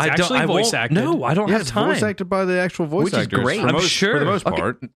yourself. acted. It's actually I voice won't- acted. No, I don't Yeah, have it's time. voice acted by the actual voice Which is actors. great. For I'm most, sure. For the most Okay.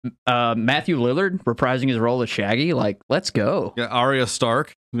 part. Matthew Lillard reprising his role as Shaggy. Like, let's go. Got Arya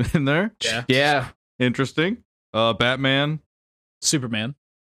Stark in there. Yeah. Yeah. Interesting. Batman, Superman.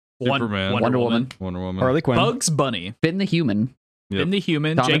 Superman. Wonder Woman. Wonder Woman. Harley Quinn. Bugs Bunny. Finn the Human. Yep. Finn the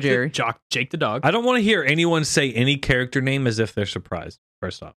Human. Tom and Jake Jerry. Jake the dog. I don't want to hear anyone say any character name as if they're surprised.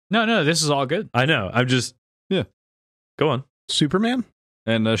 First off, No, this is all good. I know. I'm just Go on. Superman.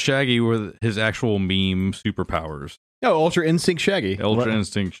 And Shaggy with his actual meme superpowers. Oh, Ultra Instinct Shaggy. Ultra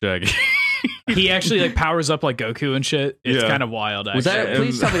Instinct Shaggy. He actually like powers up like Goku and shit. It's Yeah. kind of wild. Actually. Was that?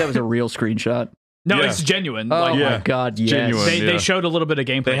 Please tell me that was a real screenshot. No, Yeah. it's genuine. Oh Like, Yeah. my god, yes. Genuine. they Yeah. showed a little bit of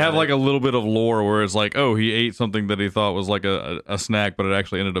gameplay. They have of like it. a little bit of lore where it's like, oh, he ate something that he thought was like a snack, but it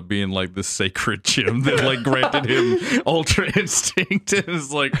actually ended up being like this sacred gem that like granted him Ultra Instinct. And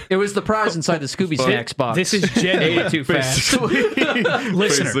it's like, It was the prize inside the Scooby Snacks box. This is genuine. Ate it too fast.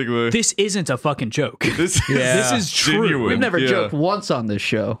 Listener, basically. this isn't a fucking joke. This This is true. genuine. We've never Yeah. joked once on this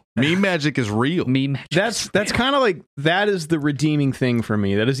show. Meme magic is real. Meme. That's kind of like, that is the redeeming thing for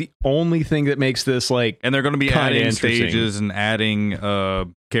me. That is the only thing that makes this like, And they're going to be kinda adding interesting. stages and adding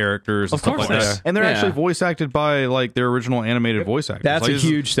characters and Of stuff course like they that. are. And they're Yeah. actually voice acted by like their original animated voice actors. That's like, a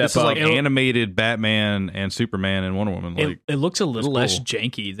huge step This is like up. animated Batman and Superman and Wonder Woman. Like It looks a little that's less cool.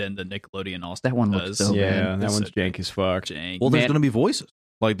 janky than the Nickelodeon All That one looks does. so yeah, good. that It's one's a- janky as fuck. Janky. well, there's Man. going to be voices.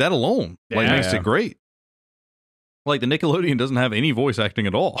 Like that alone like Yeah. makes it great. Like the Nickelodeon doesn't have any voice acting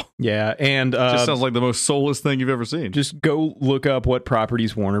at all. Yeah, and Just sounds like the most soulless thing you've ever seen. just go look up what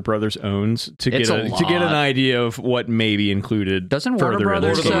properties Warner Brothers owns to It's get a to get an lot. idea of what may be included. Doesn't Warner further in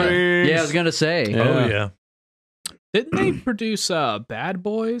Brothers? this Lord of the game. Rings. Yeah, I was gonna say. Yeah. Oh yeah. Didn't they produce Bad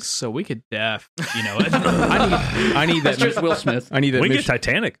Boys? So we could you know, I need That's that. just Will Smith. I need that. We get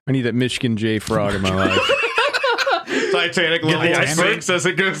Titanic. I need that Michigan J Frog in my life. Titanic level level iceberg iceberg as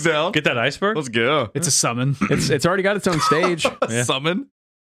it goes down. Get that iceberg. Let's go. it's a summon. It's already got its own stage. Yeah. Summon.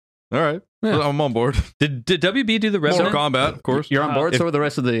 All right. Yeah. I'm on board. Did WB do the Mortal Revenant? Kombat, of course. You're on board. if- So are the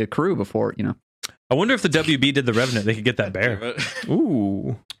rest of the crew before you know. I wonder if the WB did the Revenant, they could get that bear.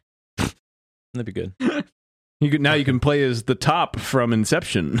 Ooh, That'd be good. you can play as the Top from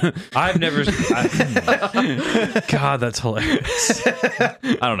Inception. I've never. God, that's hilarious.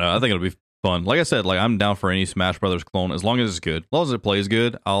 I don't know. I think it'll be fun. Like I said, like I'm down for any Smash Brothers clone as long as it's good. As long as it plays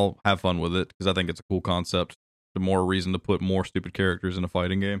good, I'll have fun with it because I think it's a cool concept. The more reason to put more stupid characters in a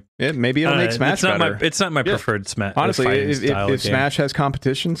fighting game. Maybe it'll make Smash it's not better. it's not my preferred Smash. Honestly, fighting if style of game. Smash has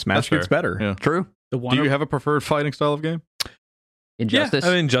competition, Smash That's fair. gets better. Yeah. True. The Do one you have a preferred fighting style of game? Injustice.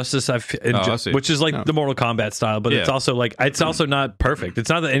 Yeah, I mean, Injustice, I see. which is like Oh. the Mortal Kombat style, but it's Yeah. also like it's also not perfect. It's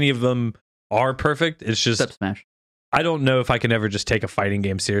not that any of them are perfect. It's just Except Smash. I don't know if I can ever just take a fighting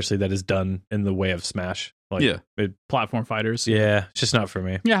game seriously that is done in the way of Smash. Like, Yeah. platform fighters. yeah, it's just not for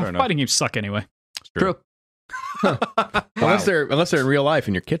me. Yeah, Fair enough. fighting games suck anyway. It's True. Unless they're in real life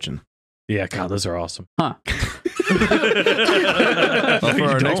in your kitchen. Yeah, God, those are awesome. Huh. Well, for You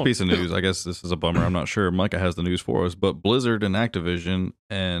our next don't. piece of news, I guess this is a bummer. I'm not sure. Micah has the news for us, but Blizzard and Activision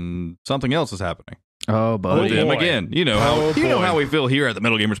and something else is happening. Oh, With buddy. them boy. again. You know Oh, boy. how we feel here at the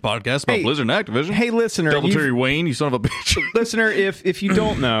Metal Gamers Podcast about Hey. Blizzard and Activision. Hey, listener, Double you've- Terry Wayne, you son of a bitch. listener, if you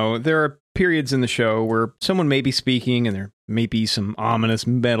don't know, there are periods in the show where someone may be speaking and there may be some ominous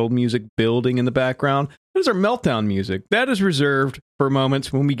metal music building in the background. Those are meltdown music. That is reserved for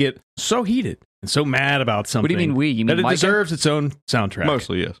moments when we get so heated and so mad about something. What do you mean we? You mean that it Micah? deserves its own soundtrack.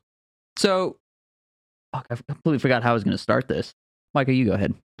 Mostly, yes. So, fuck, I completely forgot how I was going to start this. Micah, you go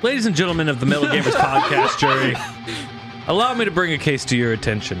ahead. Ladies and gentlemen of the Metal Gamers Podcast jury, allow me to bring a case to your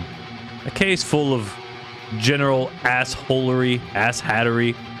attention. A case full of general assholery,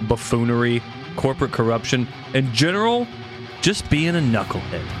 asshattery, buffoonery, corporate corruption, and general just being a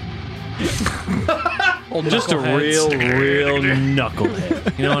knucklehead. Just a real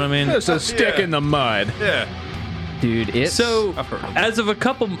knucklehead. You know what I mean? Just a stick in the mud. Yeah. Dude, it's... So, I've heard. as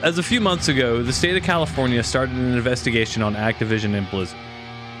a few months ago, the state of California started an investigation on Activision and Blizzard.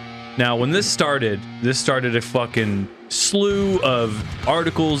 Now, when this started a fucking slew of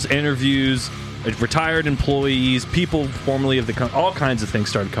articles, interviews, retired employees, people formerly of the all kinds of things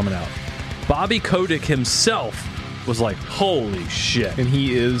started coming out. Bobby Kotick himself was like, "Holy shit!" And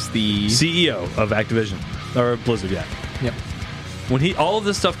he is the CEO of Activision or Blizzard, yeah. Yep. When all of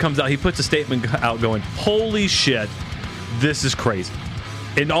this stuff comes out, he puts a statement out going, "Holy shit, this is crazy."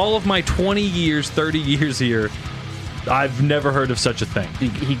 In all of my 20 years, 30 years here, I've never heard of such a thing.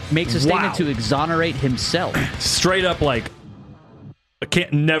 He makes a statement Wow. to exonerate himself. Straight up, like,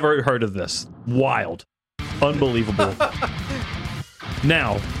 never heard of this. Wild. Unbelievable.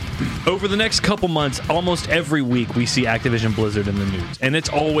 Now, over the next couple months, almost every week we see Activision Blizzard in the news, and it's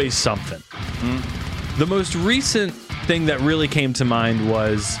always something. The most recent thing that really came to mind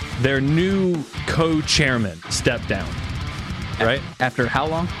was their new co-chairman stepped down. Right? After how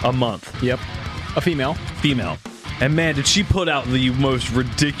long? A month. Yep. A female. Female. And man, did she put out the most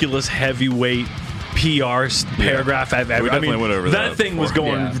ridiculous heavyweight PR paragraph I've ever. We definitely went over that thing was before.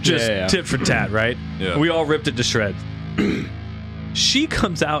 going Yeah. just Yeah. tit for tat, right? Yeah. We all ripped it to shreds. She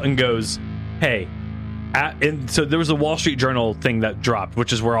comes out and goes, "Hey," and so there was a Wall Street Journal thing that dropped,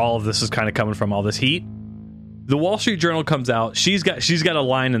 which is where all of this is kind of coming from, all this heat. The Wall Street Journal comes out. She's got a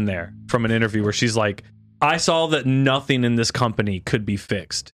line in there from an interview where she's like, "I saw that nothing in this company could be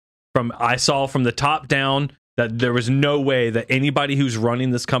fixed. I saw from the top down that there was no way that anybody who's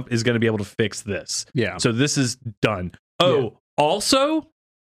running this company is going to be able to fix this. Yeah. So this is done. Oh, also,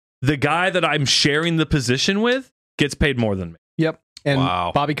 the guy that I'm sharing the position with gets paid more than me." Yep. And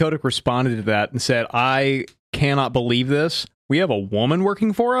Wow. Bobby Kotick responded to that and said, "I cannot believe this. We have a woman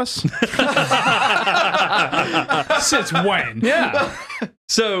working for us? Since when? Yeah.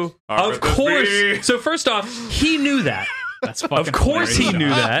 So, of course. So, first off, he knew that. That's fucking Of course he knew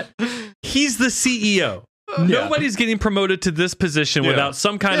hilarious. that. He's the CEO. Nobody's getting promoted to this position without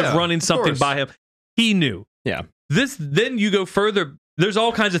some kind of running something by him. He knew. Yeah. Then you go further. There's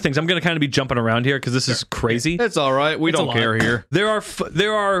all kinds of things. I'm going to kind of be jumping around here because this is crazy. It's all right. We don't care here. There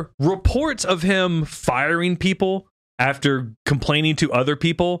are reports of him firing people after complaining to other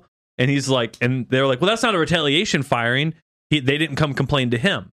people, and he's like, and they're like, well, that's not a retaliation firing. They didn't come complain to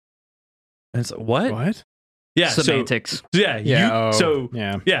him. And it's like, what? What? Yeah, Semantics. Yeah.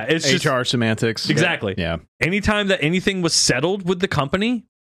 It's just HR semantics. exactly. Yeah. Anytime that anything was settled with the company,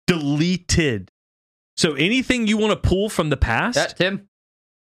 deleted. So anything you want to pull from the past, That Tim?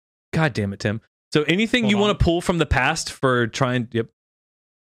 God damn it, Tim. So anything you want to pull from the past for trying,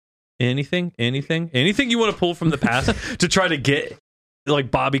 anything you want to pull from the past to try to get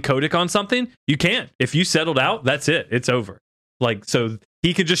like Bobby Kotick on something, you can't. If you settled out, that's it. It's over. Like, so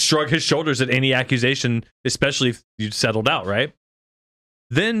he could just shrug his shoulders at any accusation, especially if you settled out, right?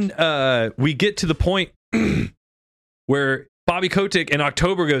 Then we get to the point where Bobby Kotick in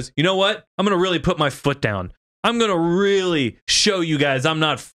October goes, you know what? I'm going to really put my foot down. I'm going to really show you guys I'm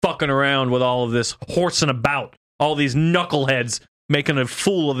not fucking around with all of this horsing about, all these knuckleheads making a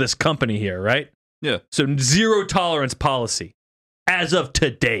fool of this company here, right? Yeah. So zero tolerance policy as of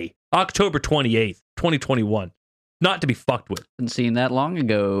today, October 28th, 2021. Not to be fucked with. Been seen that long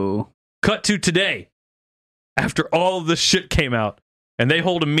ago. Cut to today, after all of this shit came out, and they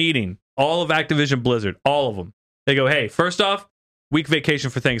hold a meeting, all of Activision Blizzard, all of them. They go, hey, first off, week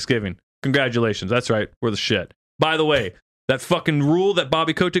vacation for Thanksgiving. Congratulations. That's right. We're the shit. By the way, that fucking rule that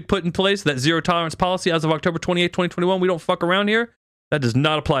Bobby Kotick put in place, that zero tolerance policy as of October 28th, 2021, we don't fuck around here, that does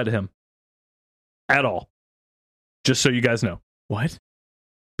not apply to him. At all. Just so you guys know. What?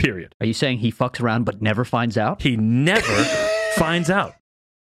 Period. Are you saying he fucks around but never finds out? He never finds out.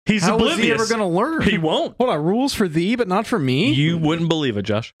 He's How oblivious. is he ever going to learn? He won't. Hold on, rules for thee, but not for me? You wouldn't believe it,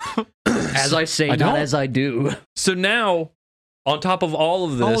 Josh. As I say, I not don't. as I do. So now, on top of all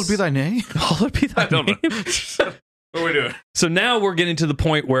of this... Hallowed be thy name. Hallowed be thy name. What are we doing? So now we're getting to the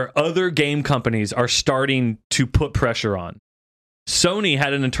point where other game companies are starting to put pressure on. Sony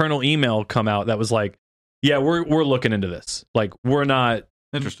had an internal email come out that was like, yeah, we're looking into this. Like, we're not...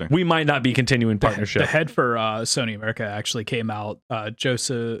 Interesting. We might not be continuing partnership. The head for Sony America actually came out. Josh,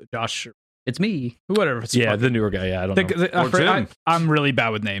 It's me. whatever. It's Yeah, the newer guy. Yeah, I don't know. Or Jim. I'm really bad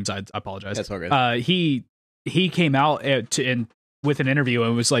with names. I apologize. That's all good. He came out with an interview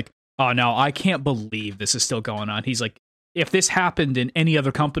and was like, "Oh no, I can't believe this is still going on." He's like, "If this happened in any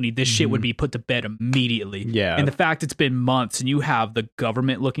other company, this shit would be put to bed immediately." Yeah. And the fact it's been months and you have the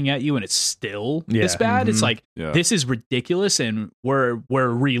government looking at you and it's still this Yeah. bad, it's like Yeah. this is ridiculous, and we're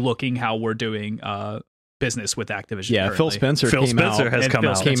re-looking how we're doing business with Activision. Yeah, Phil currently. Spencer Phil came Spencer out. has And come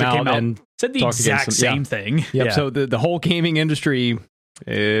Phil out. Spencer Came out and said the talked against exact them. same thing. Yep. Yeah. So the whole gaming industry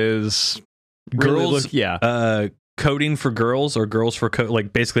is Girls, really coding for girls or girls for code,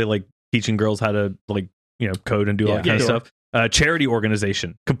 like basically like teaching girls how to code and do all that kind of stuff. Charity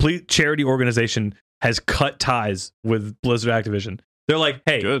organization, complete charity organization has cut ties with Blizzard Activision. They're like,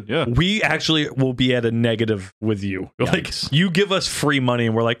 hey, Good, yeah. we actually will be at a negative with you. Like, Yikes. you give us free money,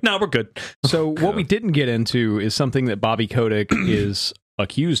 and we're like, no, we're good. So what we didn't get into is something that Bobby Kotick is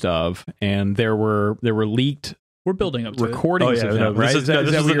accused of, and there were leaked We're building up to recordings of him, right? This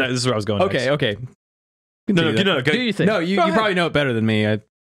is where I was going. Okay, next. okay. No, Continue that. go. Do you think? No, you probably know it better than me.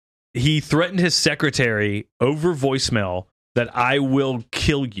 He threatened his secretary over voicemail that I will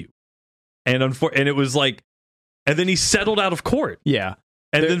kill you, and it was like, and then he settled out of court. Yeah.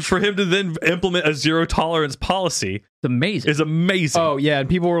 And then for him to then implement a zero tolerance policy It's amazing. is amazing. Oh yeah, and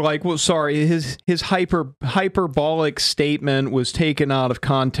people were like, "Well, sorry, his hyperbolic statement was taken out of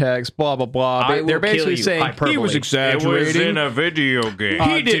context." Blah blah blah. I will They're kill basically you. saying he Hyperbole. was It exaggerating. was in a video game.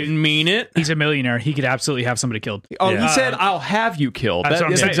 He didn't mean it. He's a millionaire. He could absolutely have somebody killed. Oh, Yeah. he said, "I'll have you killed." That's what I'm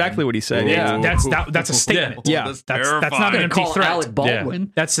That's saying. exactly what he said. Ooh. Yeah. That's a statement. Yeah. That's That's not an terrifying. empty Call threat. Alec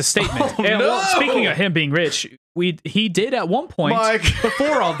Baldwin. That's the statement. Oh, And, well, no! speaking of him being rich, he did at one point Mike.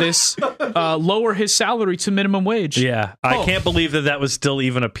 before all this lower his salary to minimum wage. Yeah, I can't believe that was still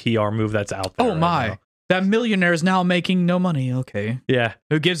even a PR move that's out there. Oh right my. now. That millionaire is now making no money. Okay. Yeah,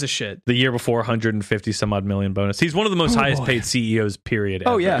 Who gives a shit? the year before, 150 some odd million bonus. He's one of the most highest boy. paid CEOs. Period.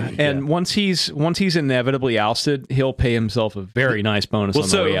 Oh ever. yeah, and once he's inevitably ousted, he'll pay himself a very nice bonus Well, on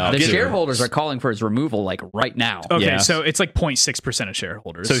so the way out. The Get it. shareholders are calling for his removal like right now. Okay, Yeah. so it's like 0.6% of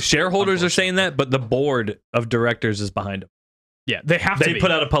shareholders. So shareholders are saying that, but the board of directors is behind him. yeah, they have to They be.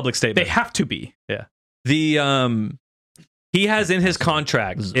 put out a public statement. They have to be. Yeah. The He has in his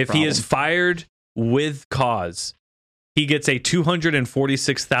contract, if he is fired with cause, he gets a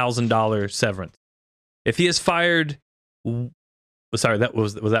 $246,000 severance. If he is fired, sorry, that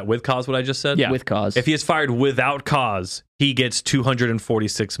was that with cause? What I just said? Yeah, with cause. If he is fired without cause, he gets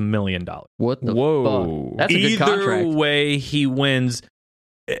 $246 million. What the fuck? That's a good contract. Either way, he wins.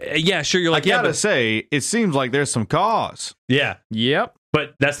 Yeah, sure. You're like, I gotta say, it seems like there's some cause. Yeah. Yep.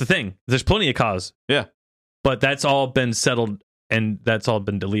 But that's the thing. There's plenty of cause. Yeah. But that's all been settled and that's all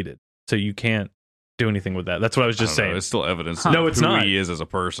been deleted. So you can't do anything with that. That's what I was just saying. It's still evidence No, of it's who not. he is as a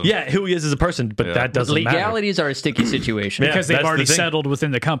person. Yeah, who he is as a person, but that doesn't Legalities are a sticky situation. because they've that's already the thing. settled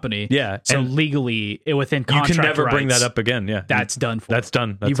within the company. Yeah. So and legally, within you contract can never bring rights, that up again. Yeah. That's done for. That's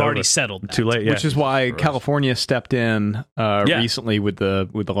done. That's You've already over. settled that. Too late. Yeah. Which is why California stepped in recently with the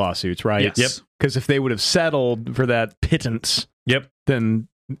lawsuits, right? Yes. Yep. Because if they would have settled for that pittance, then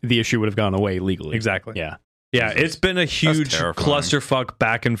the issue would have gone away legally. Exactly. Yeah. Yeah, it's been a huge terrifying. clusterfuck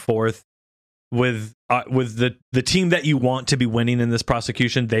back and forth with the team that you want to be winning in this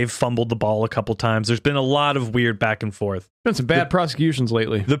prosecution. They've fumbled the ball a couple times. There's been a lot of weird back and forth. Been some bad prosecutions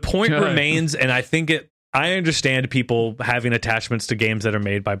lately. The point remains, and I think I understand people having attachments to games that are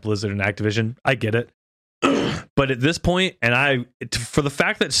made by Blizzard and Activision. I get it. But at this point, for the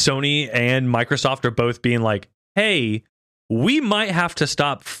fact that Sony and Microsoft are both being like, hey, we might have to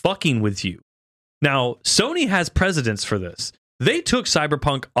stop fucking with you. Now, Sony has precedents for this. They took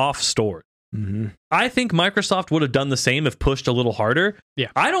Cyberpunk off store. Mm-hmm. I think Microsoft would have done the same if pushed a little harder.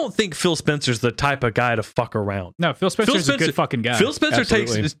 Yeah. I don't think Phil Spencer's the type of guy to fuck around. No, Phil Spencer's a good fucking guy. Phil Spencer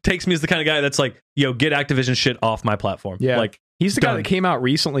Absolutely. takes me as the kind of guy that's like, yo, get Activision shit off my platform. Yeah. Like, he's the guy done. that came out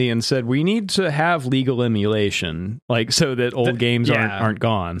recently and said we need to have legal emulation, like so that old games aren't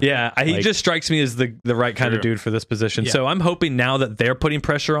gone. Yeah, he Like- just strikes me as the right kind of True. dude for this position. Yeah. So I'm hoping now that they're putting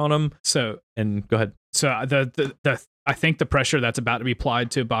pressure on him. So And go ahead. the I think the pressure that's about to be applied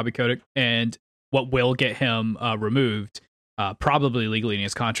to Bobby Kotick and what will get him removed, probably legally in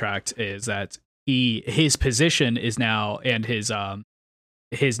his contract, is that his position is now and his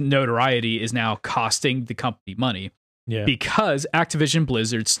notoriety is now costing the company money. Yeah. Because Activision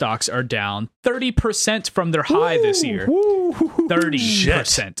Blizzard stocks are down 30% from their high this year.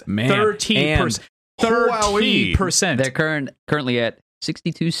 30%. Man. 13%. 30%. They're currently at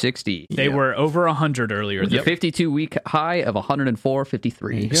 62.60. They were over 100 earlier. With a 52-week high of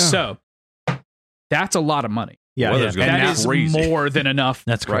 104.53. Yeah. So that's a lot of money. Yeah, Weather's gonna That be is crazy. more than enough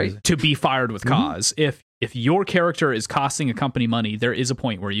That's crazy. to be fired with cause. If your character is costing a company money, there is a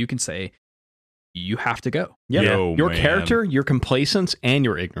point where you can say you have to go. Yeah. Yo, Your man. character, your complacence, and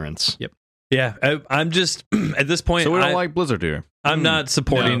your ignorance. Yep. Yeah, I'm just at this point. So we don't like Blizzard here. I'm not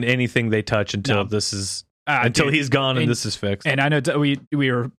supporting anything they touch until No. this is until Dude, he's gone and and- this is fixed. And I know we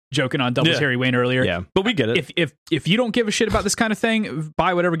were joking on Double Yeah. Terry Wayne earlier. Yeah. But we get it. If you don't give a shit about this kind of thing,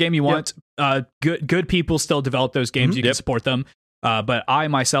 buy whatever game you want. Good people still develop those games. You can support them. But I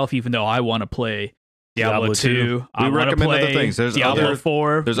myself, even though I want to play Diablo 2, I We want to recommend play other things. There's Diablo other-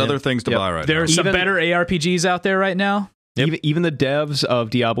 4. There's other things to buy right now. There's some Even- better ARPGs out there right now. Even the devs of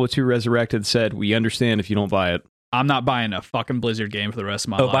Diablo 2 Resurrected said, we understand if you don't buy it. I'm not buying a fucking Blizzard game for the rest of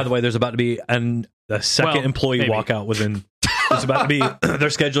my life. By the way, there's about to be a second Well, employee maybe. walkout within. There's about to be. They're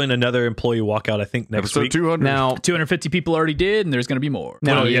scheduling another employee walkout. I think next Episode week. 200. Now, 250 people already did, and there's going to be more.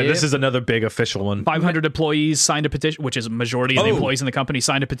 now yeah, this is another big official one. 500 employees signed a petition, which is a majority of the Oh. employees in the company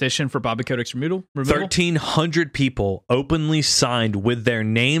signed a petition for Bobby Kotick's removal. 1,300 people openly signed with their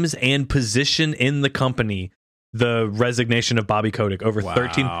names and position in the company the resignation of Bobby Kotick. Over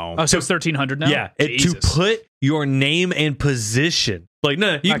 13. Wow. Oh, so it's 1,300 now? Yeah, to Jesus. put your name and position. Like,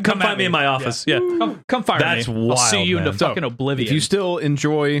 no, you can come at find me in my office. Yeah. Come fire That's me. I'll see wild, you into man. fucking oblivion. if you still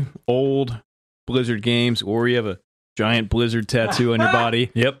enjoy old Blizzard games, or you have a giant Blizzard tattoo on your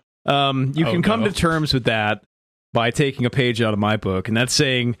body, Yep. you can come to terms with that by taking a page out of my book, and that's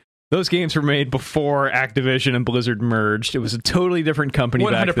saying those games were made before Activision and Blizzard merged. It was a totally different company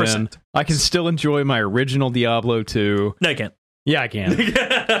back 100%. then. I can still enjoy my original Diablo 2. No, you can't. Yeah, I can.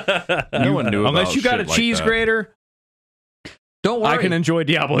 No one knew Unless about you got a shit like cheese that. grater, Don't worry. I can enjoy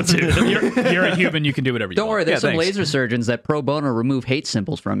Diablo 2. you're a human, you can do whatever you Don't want. worry. There's Yeah, some thanks. laser surgeons that pro bono remove hate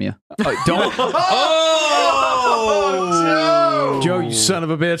symbols from you. Don't, Oh, Joe, you son of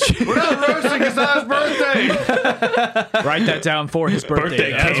a bitch. We're not roasting his birthday. Write that down for his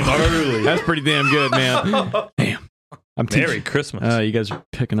birthday. came early. That's pretty damn good, man. Damn. I'm Merry teaching. Christmas. You guys are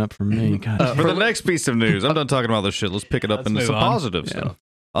picking up from me. God. For the next piece of news, I'm done talking about this shit. Let's pick it up Let's into move some on. positive stuff.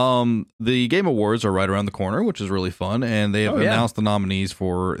 The Game Awards are right around the corner, which is really fun, and they have announced the nominees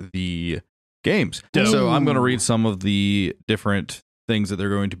for the games. Dope. So I'm going to read some of the different things that they're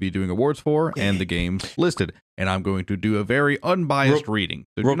going to be doing awards for and the games listed. And I'm going to do a very unbiased reading.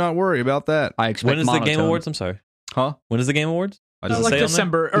 So do not worry about that. I expect When is the Game Awards? I'm sorry. Huh? When is the Game Awards? I just like say on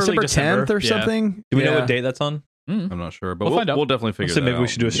December, early December 10th or Yeah. something. Do we know what date that's on? I'm not sure, but We'll find out. we'll definitely figure So that maybe out. we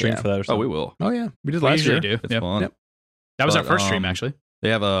should do a stream for that or Oh, something. we will. Oh yeah, we did We last year. usually do. It's Yep. fun. Yep. That was our But, first stream, actually. They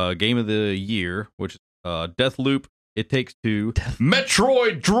have a Game of the Year, which is Deathloop, It Takes Two,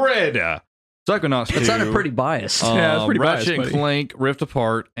 Metroid Dread, Psychonauts 2. That sounded pretty biased. Yeah, it's pretty biased, Ratchet and buddy. Clank, Rift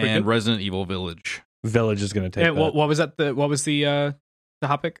Apart, and good. Resident Evil Village. Village is going to take And that. what was that? What was the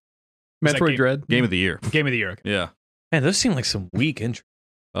topic? Was that Metroid game- Dread. Game of the Year. Game of the year. Yeah. Man, those seem like some weak entries.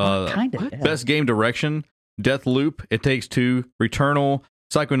 Kind of. Best Game Direction, Deathloop, It Takes Two, Returnal,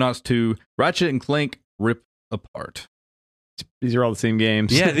 Psychonauts 2, Ratchet and Clank, Rift Apart. These are all the same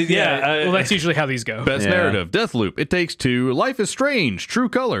games. Yeah, Well, that's usually how these go. Best Yeah. Narrative, Deathloop, It Takes Two, Life is Strange, True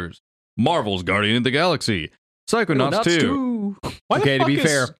Colors, Marvel's Guardian of the Galaxy, Psychonauts 2. Why the Okay, to fuck be is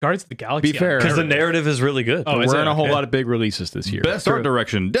fair. Guardians of the Galaxy. Be fair. Because the narrative is really good. Oh, There is weren't it? a whole Yeah. lot of big releases this year. Best Art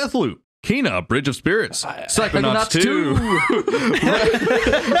Direction, Deathloop, Kena, Bridge of Spirits, Psychonauts 2,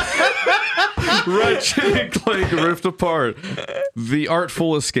 Ratchet and Clank, Rift Apart, The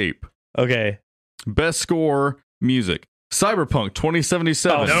Artful Escape. Okay. Best Score, Music, Cyberpunk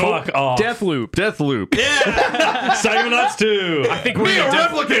 2077, Fuck off. Deathloop. Deathloop. Psychonauts 2. I think we're Be a gonna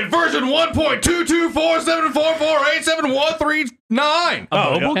replicant, version 1.22474874339.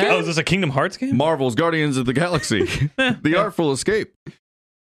 Oh, mobile yeah. game? Oh, is this a Kingdom Hearts game? Marvel's Guardians of the Galaxy, The Artful Escape.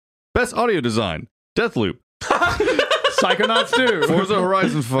 Best Audio Design, Deathloop, Psychonauts 2. Forza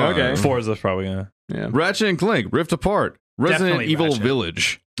Horizon 5, Okay. Forza's probably going to. Yeah. Ratchet and Clank, Rift Apart, Resident Definitely Evil Ratchet.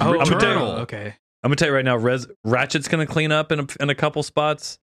 Village, Oh, Returnal. okay. I'm going to tell you right now, Ratchet's going to clean up in a couple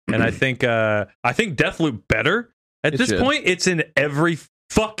spots. And I think Deathloop better. At It this should. point, it's in every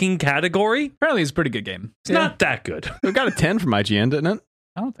fucking category. Apparently, it's a pretty good game. It's not that good. We got a 10 from IGN, didn't it?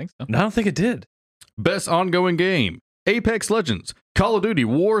 I don't think so. No, I don't think it did. Best Ongoing Game, Apex Legends, Call of Duty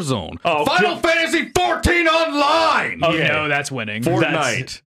Warzone, Oh, Final Fantasy 14 Online, You know that's winning.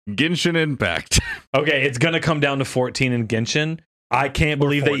 Fortnite, Genshin Impact. Okay, it's going to come down to 14 in Genshin. I can't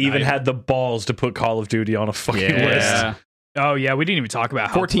believe they even Fortnite. had the balls to put Call of Duty on a fucking list. Oh yeah, we didn't even talk about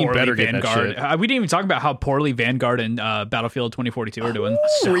how 14 poorly better get that Vanguard. We didn't even talk about how poorly Vanguard and Battlefield 2042 are doing.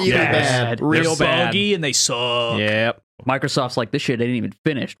 Really bad. Real They're bad. buggy and they suck. Yep. Microsoft's like, this shit ain't even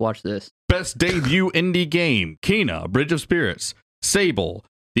finished. Watch this. Best Debut Indie Game, Kena, Bridge of Spirits, Sable,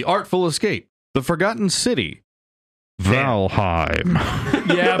 The Artful Escape, The Forgotten City, Valheim.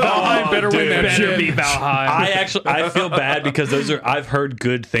 Yeah, Valheim better win that Better shit. be Valheim. I feel bad because I've heard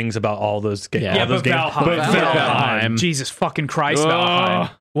good things about all those games. Yeah, all those but games. Valheim. But Valheim. Jesus fucking Christ, Ugh.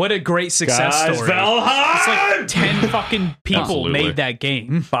 Valheim. What a great success Guys, story. Valheim! It's like 10 fucking people Absolutely. made that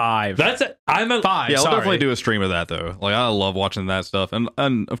game. 5. That's it. Five. Yeah, I'll sorry. definitely do a stream of that though. Like I love watching that stuff, and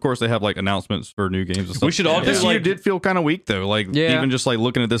of course they have like announcements for new games and stuff. We should all This do, year like- did feel kind of weak though. Like Yeah. even just like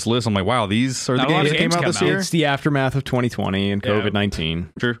looking at this list, I'm like, wow, these are the Not a lot games of that came games out come this out. year. It's the aftermath of 2020 and Yeah.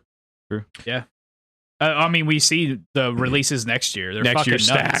 COVID-19. True. I mean, we see the releases next year. They're Next fucking year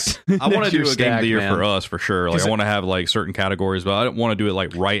nuts. stacked. I want to Next do year a game of the year stacked, for us for sure. Like Is I it- want to have like certain categories, but I don't want to do it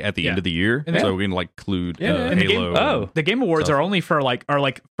like right at the end of the year, And so we can like include and the Halo. game- Oh. The Game Awards Stuff. are only for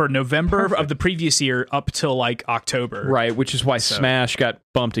for November of the previous year up till like October. Right, which is why So- Smash got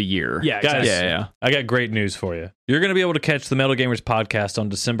bumped a year. Yeah, Guys, exactly. Yeah. I got great news for you. You're going to be able to catch the Metal Gamers podcast on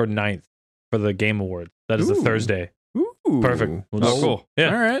December 9th for the Game Awards. That is a Ooh. Thursday. Ooh. Perfect. We'll Oh, just- cool.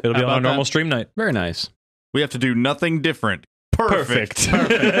 Yeah. All right. It'll be How on a about normal that? stream night. Very nice. We have to do nothing different. Perfect.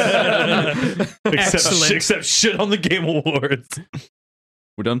 Excellent. Except shit on the Game Awards.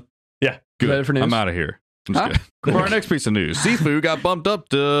 We're done. Yeah. Good. Is that it for news? I'm out of here. I'm just Huh? kidding. For our next piece of news, Sifu got bumped up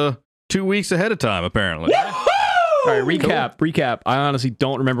to 2 weeks ahead of time. Apparently, All right, recap. I honestly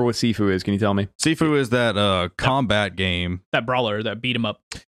don't remember what Sifu is. Can you tell me? Sifu is that combat game That brawler that beat him up.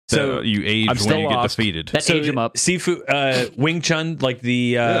 So that you age I'm when still you get lost. defeated. That age him up. Sifu, Wing Chun, like the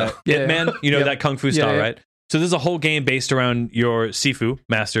Yeah. Hitman, you know, Yep. that Kung Fu style, Yeah. right? So there's a whole game based around your Sifu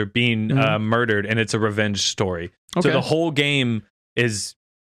master being murdered, and it's a revenge story. Okay. So the whole game is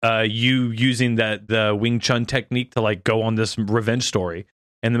you using the Wing Chun technique to like go on this revenge story.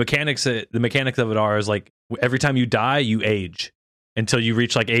 And the mechanics of it are is like every time you die, you age until you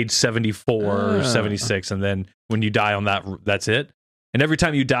reach like age 74 or 76, and then when you die on that's it. And every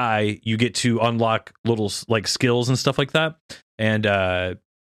time you die, you get to unlock little like skills and stuff like that. And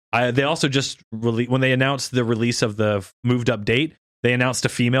they also just when they announced the release of the moved up date, they announced a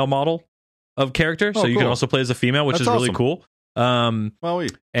female model of character, so you can cool. also play as a female, which That's is really awesome. cool. Well,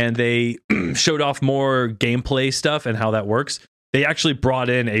 And they showed off more gameplay stuff and how that works. they actually brought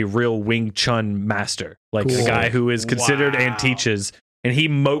in a real Wing Chun master, like a guy who is considered and teaches, and he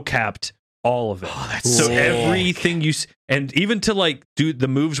mocapped all of it. So everything and even to like do the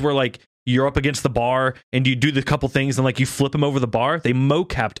moves where like you're up against the bar and you do the couple things and like you flip them over the bar, they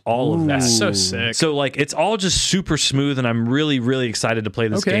mocapped all of that. That's so sick. So like it's all just super smooth, and I'm really, really excited to play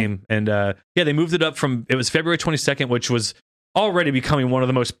this game. And they moved it up from, it was February 22nd, which was already becoming one of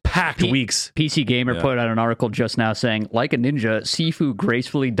the most packed weeks. PC Gamer put out an article just now saying, like a ninja, Sifu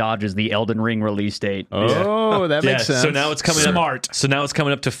gracefully dodges the Elden Ring release date. Oh, that makes sense. So now it's coming up. So now it's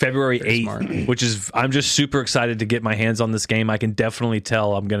coming up to February 8th, which is, I'm just super excited to get my hands on this game. I can definitely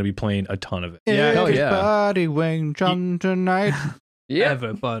tell I'm going to be playing a ton of it. Yeah, hell yeah. Everybody Wing Chun tonight. Yeah,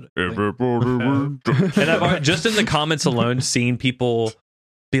 everybody. And I've just in the comments alone seen people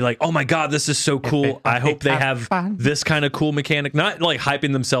be like, oh my god, this is so cool. I hope they have this kind of cool mechanic. Not like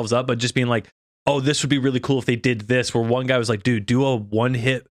hyping themselves up, but just being like, oh, this would be really cool if they did this. Where one guy was like, dude, do a one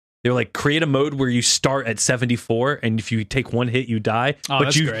hit. They're like, create a mode where you start at 74, and if you take one hit, you die.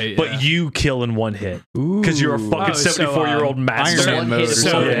 But you kill in one hit because you're a fucking 74-year-old master. Iron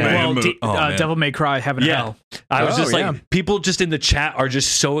Man mode. Devil May Cry, Heaven and Hell. I was just like, people just in the chat are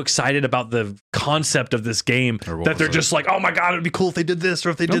just so excited about the concept of this game that they're just like, oh my god, it'd be cool if they did this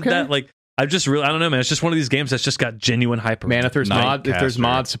or if they did that. Like, I don't know, man. It's just one of these games that's just got genuine hype. Man, if there's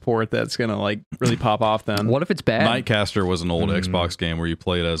mod support, that's gonna like really pop off. Then what if it's bad? Nightcaster was an old Xbox game where you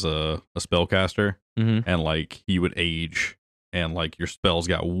played as a spellcaster, and like he would age, and like your spells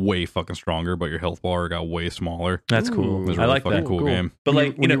got way fucking stronger, but your health bar got way smaller. That's cool. It was a really fucking cool game. But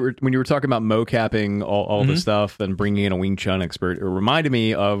like when you were talking about mocapping all the stuff and bringing in a Wing Chun expert, it reminded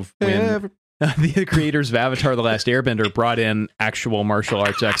me of when the creators of Avatar: The Last Airbender brought in actual martial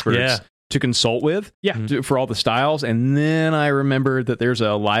arts experts. To consult with for all the styles. And then I remembered that there's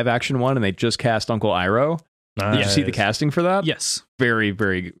a live action one and they just cast Uncle Iroh. Did you see the casting for that? Yes. Very,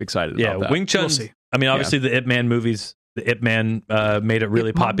 very excited about that. Wing Chun. I mean, obviously the Ip Man movies, the Ip Man made it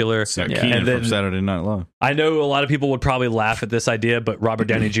really popular. And then from Saturday Night Live. I know a lot of people would probably laugh at this idea, but Robert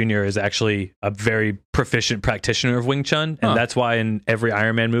Downey Jr. is actually a very proficient practitioner of Wing Chun. And that's why in every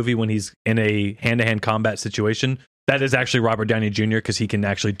Iron Man movie, when he's in a hand-to-hand combat situation, that is actually Robert Downey Jr. because he can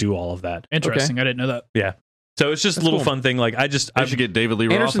actually do all of that. Interesting. I didn't know that. Yeah. So it's just a little fun thing. Like I should get David Lee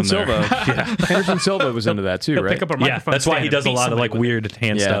Roth in there. Anderson Silva was into that too, right? Pick up a microphone. That's why he does a lot of like weird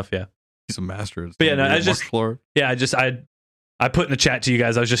hand stuff. Yeah. He's a master. But yeah, no, I put in the chat to you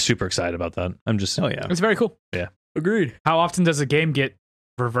guys. I was just super excited about that. I'm just it's very cool. Yeah. Agreed. How often does a game get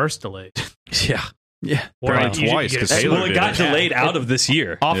reverse delayed? Yeah. Yeah, probably twice because it got delayed out of this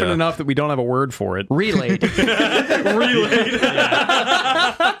year. Often enough that we don't have a word for it. Relayed. Relayed.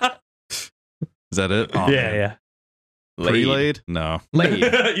 Is that it? Oh, yeah. Pre-laid? No.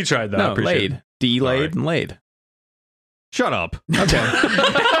 Laid. You tried that. No, laid. Delayed and laid. Shut up. Okay.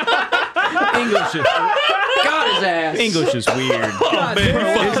 English is... Got his ass. English is weird. Oh,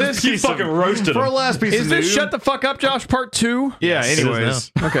 man. You fucking roasted For him. our last piece Is of this news. Shut the Fuck Up, Josh, part 2? Yeah, Yes,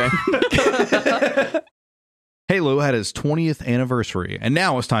 anyways. Okay. Halo had its 20th anniversary, and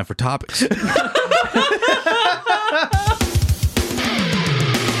now it's time for topics.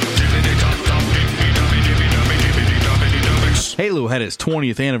 Halo had its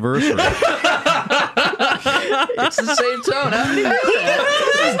 20th anniversary. It's the same tone. How did he do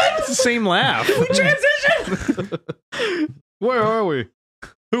that? It's the same laugh. We transition. Where are we?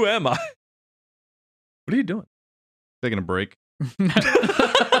 Who am I? What are you doing? Taking a break.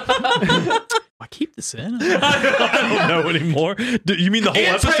 I keep this in. I don't know anymore. You mean the whole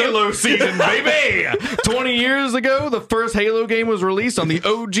It's episode? Halo season, baby! 20 years ago, the first Halo game was released on the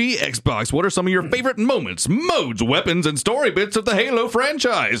OG Xbox. What are some of your favorite moments, modes, weapons, and story bits of the Halo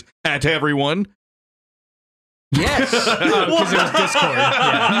franchise? At everyone. Yes. Because it was Discord.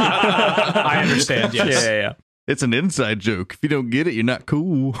 Yeah. I understand, yes. Yeah. It's an inside joke. If you don't get it, you're not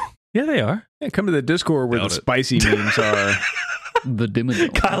cool. Yeah, they are. Yeah, come to the Discord where the spicy memes are. The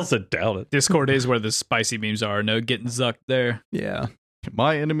Dimmadome. Kyle said doubt it. Discord is where the spicy memes are. No getting zucked there. Yeah.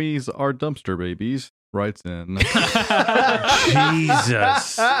 My enemies are dumpster babies. Writes in. Jesus.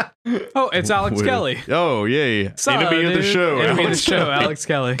 Oh, it's Alex Kelly. Oh, yay. Enemy of the show. Enemy of the Alex show, Kelly. Alex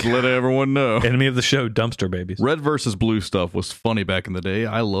Kelly. Let everyone know. Enemy of the show, dumpster babies. Red versus blue stuff was funny back in the day.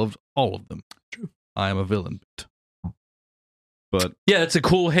 I loved all of them. True. I am a villain. But yeah, it's a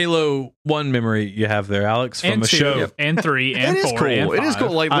cool Halo 1 memory you have there, Alex, from and the 2, show. And 3, and 4, it is cool. and 5. It is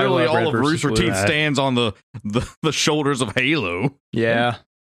cool. Like literally all of Rooster Teeth Blue. stands on the shoulders of Halo. Yeah.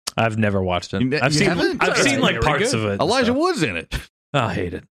 I've never watched it. I've haven't? seen like Very parts good. of it. Elijah Wood's in it. Oh, I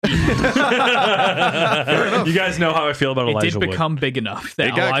hate it. You guys know how I feel about It Elijah did become big enough that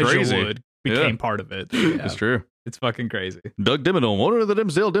It got Elijah crazy. Wood became part of it. It's true. It's fucking crazy. Doug Dimmadome, owner of the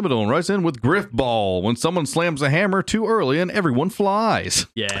Dimsdale Dimmadome, writes in with Griff Ball. When someone slams a hammer too early and everyone flies.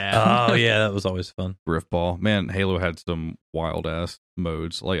 Yeah. Oh yeah, that was always fun. Griff Ball. Man, Halo had some wild ass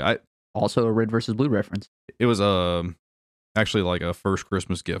modes. Like Also a red versus blue reference. it was actually like a first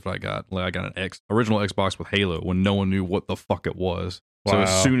Christmas gift I got. Like I got an original Xbox with Halo when no one knew what the fuck it was. So Wow.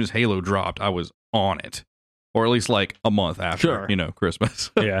 as soon as Halo dropped, I was on it. Or at least like a month after,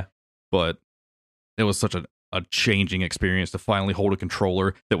 Christmas. Yeah. But it was such a changing experience to finally hold a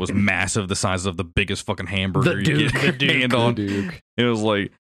controller that was massive, the size of the biggest fucking hamburger you get your hand on. It was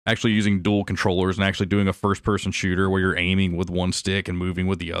like actually using dual controllers and actually doing a first-person shooter where you're aiming with one stick and moving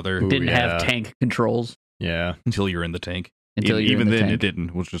with the other. Didn't have tank controls. Yeah. Until you're in the tank. Even then, tank. it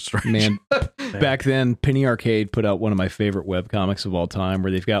didn't, which was strange. Man, back then, Penny Arcade put out one of my favorite webcomics of all time,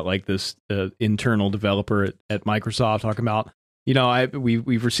 where they've got like this internal developer at Microsoft talking about,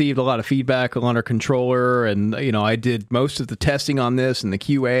 we've received a lot of feedback on our controller, and I did most of the testing on this and the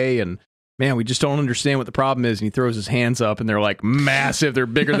QA, and man, we just don't understand what the problem is. And he throws his hands up, and they're like massive; they're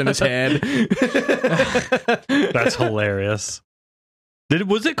bigger than his head. That's hilarious.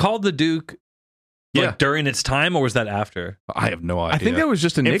 Was it called the Duke? Like during its time, or was that after? I have no idea. I think that was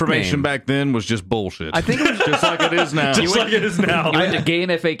just a information nickname. back then was just bullshit. I think it was just like it is now. Just like it is now. You went to Game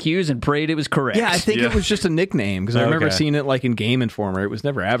FAQs and prayed it was correct. Yeah, I think it was just a nickname because I remember Okay. seeing it like in Game Informer. It was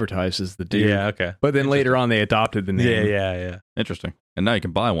never advertised as the Duke. Yeah, okay. But then later on, they adopted the name. Yeah. Interesting. And now you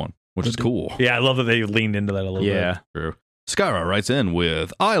can buy one, which is cool. Yeah, I love that they leaned into that a little Yeah. True. Skyra writes in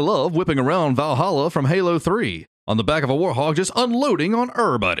with, I love whipping around Valhalla from Halo 3 on the back of a Warthog just unloading on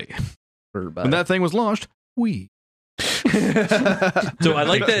everybody. When that thing was launched, we. So I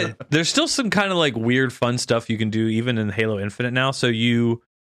like that there's still some kind of like weird fun stuff you can do even in Halo Infinite now. So you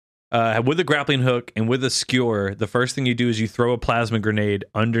with a grappling hook and with a skewer, the first thing you do is you throw a plasma grenade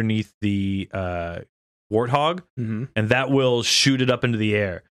underneath the Warthog, and that will shoot it up into the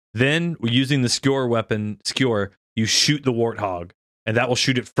air. Then using the skewer, you shoot the Warthog, and that will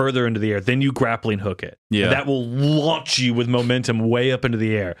shoot it further into the air. Then you grappling hook it. Yeah. And that will launch you with momentum way up into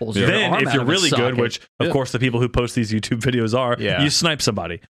the air. Pulls your Then, arm if out you're of its really good, socket. which of course the people who post these YouTube videos are, Yeah. you snipe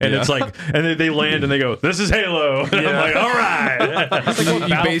somebody. And it's like, and they land and they go, "This is Halo." And I'm like, all right.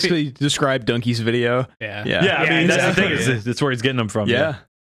 You basically described Donkey's video. Yeah. Yeah, I mean, that's the exactly. thing. That's where he's getting them from. Yeah.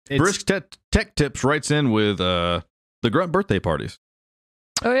 Brisk Tech Tips writes in with the Grunt birthday parties.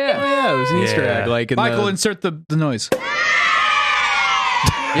 Oh yeah. Oh, yeah, it was an Easter Yeah. egg. Like in Michael, the, insert the noise.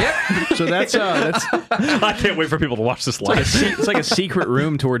 so that's I can't wait for people to watch this live. it's like a secret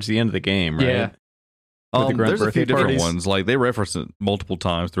room towards the end of the game, right? Yeah. With the Grunt There's a few birthday different parties. ones. Like they reference it multiple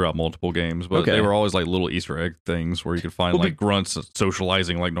times throughout multiple games, but Okay. they were always like little Easter egg things where you could find like grunts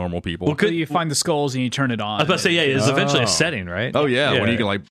socializing like normal people. Well, You find the skulls and you turn it on. I was about to say, yeah, it's eventually Oh. a setting, right? oh yeah, when you can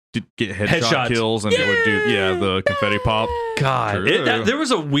like get headshot kills and it would do the confetti pop. God, True. there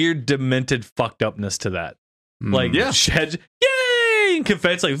was a weird, demented, fucked upness to that. Like, Yeah. yay, and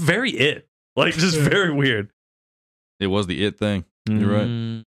confetti's like very it, like just very weird. It was the it thing. You're right.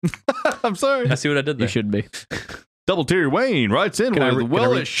 Mm. I'm sorry. I see what I did there. You should be. Double Tier Wayne writes in Can I with, re- can well,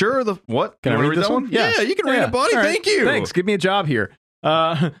 I read- it's sure the what? Can I You wanna read this that one? Yeah, you can read it, buddy. All right. Thank you. Thanks. Give me a job here. You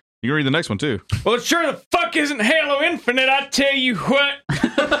can read the next one too. Well, it sure the fuck isn't Halo Infinite, I tell you what.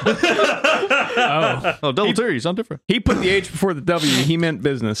 Oh, Double Tier, you sound different. He put the H before the W. He meant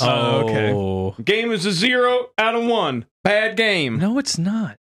business. Oh, okay. Game is a 0 out of 1. Bad game. No, it's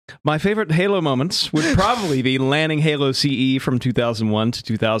not. My favorite Halo moments would probably be landing Halo CE from 2001 to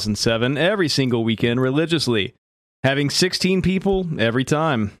 2007 every single weekend religiously. Having 16 people every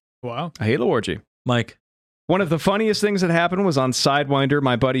time. Wow. A Halo orgy. Mike. One of the funniest things that happened was on Sidewinder,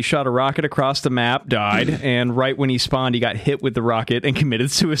 my buddy shot a rocket across the map, died, and right when he spawned, he got hit with the rocket and committed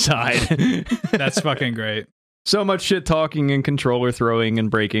suicide. That's fucking great. So much shit talking and controller throwing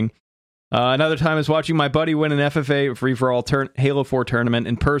and breaking. Another time is watching my buddy win an FFA free-for-all Halo 4 tournament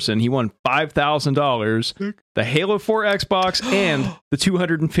in person. He won $5,000, the Halo 4 Xbox, and the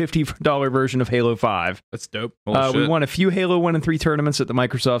 $250 version of Halo 5. That's dope. We won a few Halo 1 and 3 tournaments at the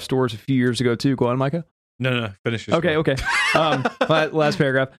Microsoft stores a few years ago, too. Go on, Micah. No, finish your Okay. Last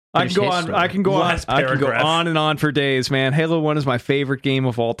paragraph. I can go on. I can go on. Last I can go paragraph. on and on for days, man. Halo 1 is my favorite game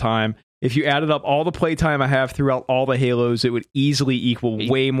of all time. If you added up all the playtime I have throughout all the Halos, it would easily equal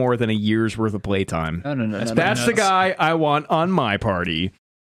way more than a year's worth of playtime. No. That's the guy I want on my party,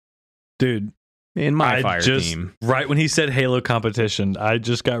 Dude. in my fire team. Right when he said Halo competition, I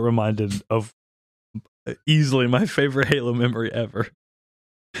just got reminded of easily my favorite Halo memory ever.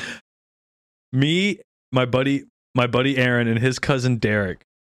 Me, my buddy Aaron, and his cousin Derek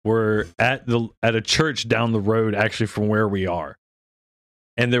were at a church down the road, actually from where we are.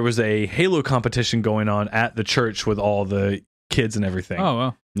 and there was a Halo competition going on at the church with all the kids and everything. Oh,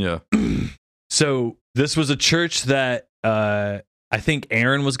 wow. Yeah. So this was a church that I think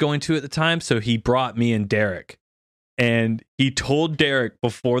Aaron was going to at the time, so he brought me and Derek. And he told Derek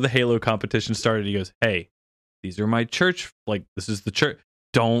before the Halo competition started, he goes, hey, these are my church, like, this is the church.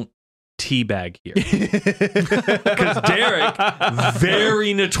 Don't teabag here. Because Derek,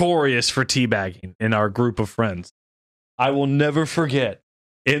 very notorious for teabagging in our group of friends. I will never forget,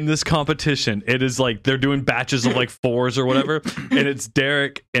 in this competition, it is like they're doing batches of like 4s or whatever, and it's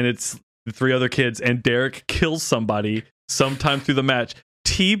Derek and it's the 3 other kids, and Derek kills somebody sometime through the match,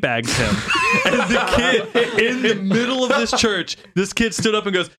 teabags him, and the kid in the middle of this church, this kid stood up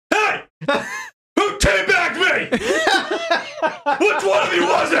and goes, hey, who teabagged me? Which one of you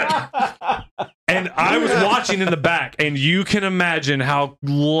was it? And I was watching in the back, and you can imagine how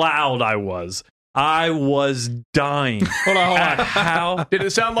loud I was. I was dying. Hold on. How Did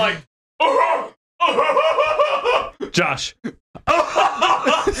it sound like... Josh?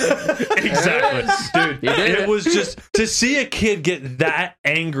 Exactly, dude. It was just to see a kid get that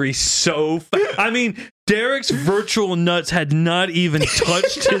angry so fast. I mean, Derek's virtual nuts had not even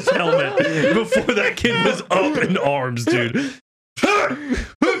touched his helmet before that kid was up in arms, dude. Who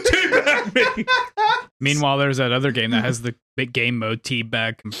teabagged me? Meanwhile, there's that other game that has the big game mode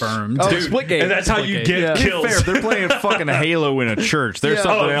teabag confirmed. Oh, Dude, split game. and that's how Split you game. get kills. Fair, if they're playing fucking Halo in a church, there's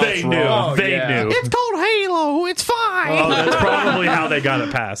something else they knew. wrong. They knew. It's called Halo. It's fine. Oh, that's probably how they got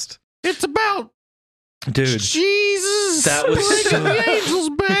it passed. It's about Dude, Jesus. that was bringing the angels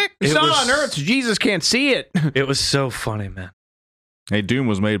back. It's It not was- on Earth, so Jesus can't see it. it was so funny, man. Hey, Doom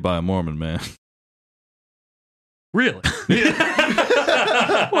was made by a Mormon, man. Really?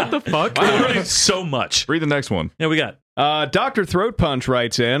 What the fuck? We're learning so much. Read the next one. Yeah, we got. Dr. Throat Punch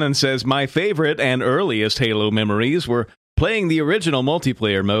writes in and says, my favorite and earliest Halo memories were playing the original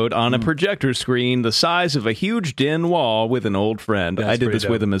multiplayer mode on a projector screen the size of a huge din wall with an old friend. That's I did pretty this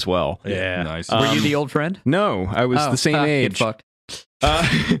with dope. him as well. Yeah. Nice. Were you the old friend? No, I was the same Get age. fucked.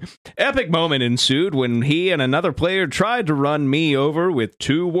 Epic moment ensued when he and another player tried to run me over with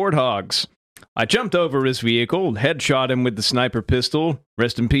 2 warthogs. I jumped over his vehicle, headshot him with the sniper pistol.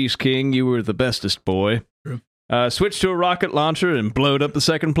 Rest in peace, King. You were the bestest boy. Switched to a rocket launcher and blowed up the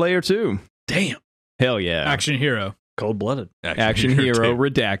second player, too. Damn. Hell yeah. Action hero. Cold-blooded. Action hero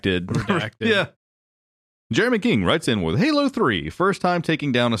redacted. Redacted. Yeah. Jeremy King writes in with Halo 3, first time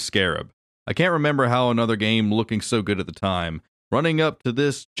taking down a scarab. I can't remember how another game looking so good at the time. Running up to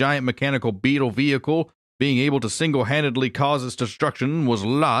this giant mechanical beetle vehicle, being able to single-handedly cause its destruction was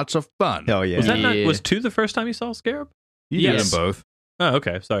lots of fun. Hell yeah. Was that not, Yeah. was 2 the first time you saw Scarab? You Yes. did them both. Oh,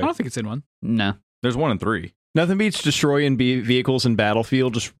 okay. I Sorry. don't think it's in one. No. There's 1 and 3. Nothing beats destroying vehicles in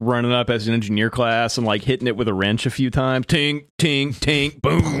Battlefield, just running up as an engineer class and like hitting it with a wrench a few times. Tink, tink, tink,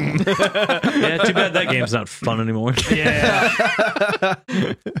 boom. Yeah, too bad that game's not fun anymore. Yeah.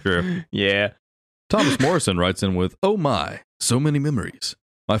 True. Yeah. Thomas Morrison writes in with, oh my, so many memories.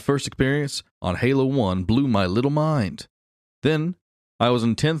 My first experience on Halo 1 blew my little mind. Then, I was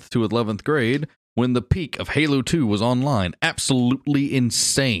in 10th to 11th grade when the peak of Halo 2 was online. Absolutely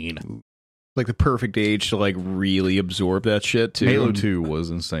insane. Like the perfect age to like really absorb that shit too. Halo 2 was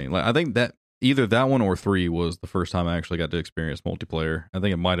insane. Like I think that either that one or 3 was the first time I actually got to experience multiplayer. I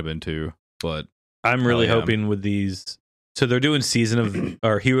think it might have been 2, but I'm really Oh, yeah. hoping with these. So they're doing season of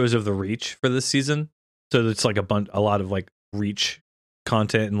or Heroes of the Reach for this season. So it's like a lot of like Reach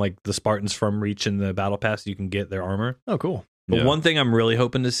content and like the Spartans from Reach in the Battle Pass. You can get their armor. Oh, cool. But yeah. one thing I'm really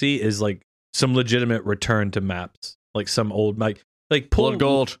hoping to see is like some legitimate return to maps, like some old like pull Blood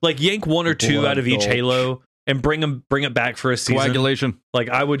Gulch, like yank 1 or 2 Blood out of each Gulch. Halo and bring it back for a season. coagulation. Like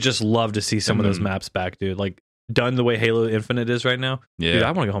I would just love to see some of those maps back, dude. Like done the way Halo Infinite is right now. Yeah. Dude,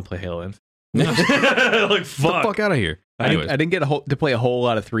 I want to go home and play Halo Infinite. Like Get the fuck. fuck out of here. I Anyways, didn't get to play a whole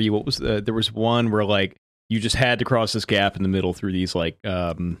lot of 3. What was there was one where like you just had to cross this gap in the middle through these like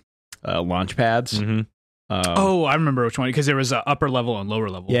launch pads. Mhm. Oh, I remember which one because there was upper level and lower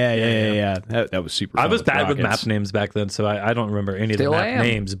level. Yeah. That was super. I fun was bad with rockets. map names back then, so I don't remember any Still of the map am.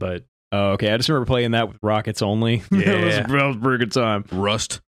 names, but Oh, okay. I just remember playing that with rockets only. Yeah. that was a pretty good time.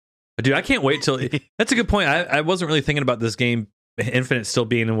 Rust. dude, I can't wait till that's a good point. I wasn't really thinking about this game Infinite still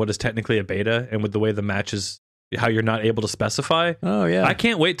being in what is technically a beta, and with the way the matches how you're not able to specify. Oh yeah. I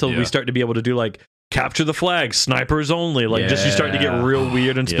can't wait till Yeah. we start to be able to do like capture the flag, snipers only. Like just you start to get real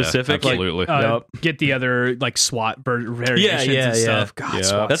weird and Yeah, specific. Like absolutely. Get the other like SWAT variations yeah, and stuff. God, Yeah.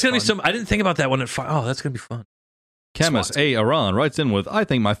 SWAT's that's gonna be fun. some. I didn't think about that when it. Oh, that's gonna be fun. Chemist A. Aran writes in with, I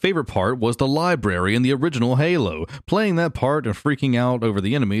think my favorite part was the library in the original Halo. Playing that part and freaking out over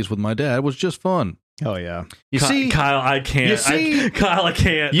the enemies with my dad was just fun. Hell yeah. You see, Kyle, I can't. You see, Kyle, I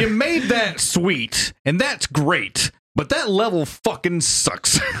can't. You made that sweet, and that's great. But that level fucking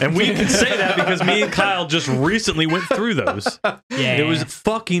sucks. And we can say that because me and Kyle just recently went through those. Yeah. It was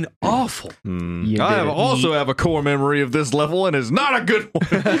fucking awful. I also have a core memory of this level, and it's not a good one.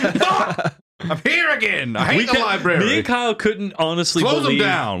 Fuck! I'm here again. I hate the library. Me and Kyle couldn't honestly Close them believe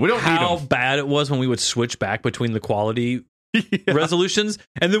down. We don't need how them. bad it was when we would switch back between the quality resolutions,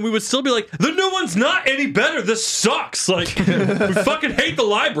 and then we would still be like, the new one's not any better. This sucks. Like, we fucking hate the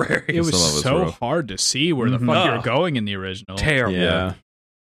library. It was Some of it's so rough. hard to see where the fuck you were going in the original. Terrible. Yeah.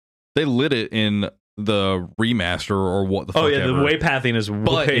 They lit it in the remaster or what the fuck Oh yeah, ever. the waypathing is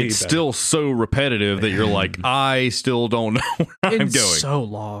But way it's better. still so repetitive that you're like, I still don't know where I'm going. It's so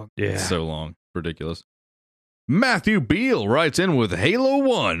long. yeah. It's so long. Ridiculous. Matthew Beal writes in with Halo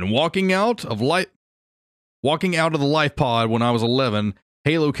 1, walking out of the life pod when I was 11.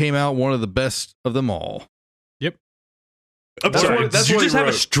 Halo came out one of the best of them all. I'm That's sorry, what- that's did you what he just have a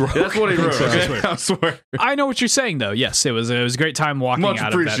wrote. stroke? That's what he wrote. so. Okay? I swear. I know what you're saying though. Yes, it was a great time walking Much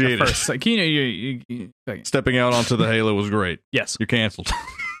out of that. The appreciated. first, like you Stepping out onto the Halo was great. yes. You're canceled.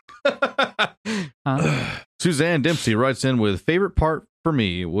 Suzanne Dempsey writes in with favorite part for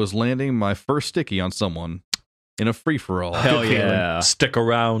me was landing my first sticky on someone in a free-for-all. Hell Good feeling. yeah. Stick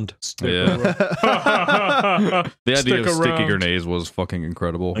around. Yeah. The idea Stick of sticky around. grenades was fucking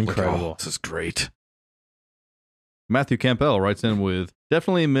incredible. Incredible. Like, oh, this is great. Matthew Campbell writes in with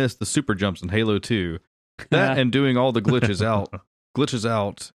definitely missed the super jumps in Halo 2. That and doing all the glitches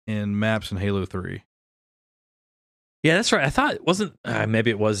out in maps in Halo 3. Yeah, that's right. I thought it wasn't. Maybe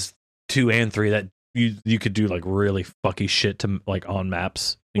it was 2 and 3 that you could do like really fucky shit to like on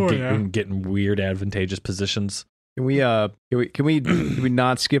maps and get in weird advantageous positions. Can we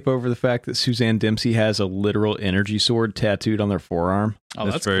not skip over the fact that Suzanne Dempsey has a literal energy sword tattooed on their forearm? Oh,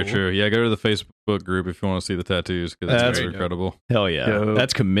 that's very cool. true. Yeah, go to the Facebook group if you want to see the tattoos because that's That's very incredible. Hell yeah. Dope.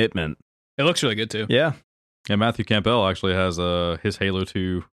 That's commitment. It looks really good too. Yeah. And Matthew Campbell actually has his Halo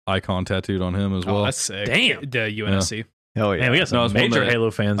 2 icon tattooed on him as well. Oh, that's sick. Damn. The UNSC. Hell yeah. Man, we got some No, it's one major that-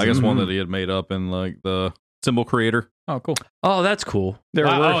 Halo fans. I guess in- one that he had made up in like the symbol creator. Oh, cool. Oh, that's cool. There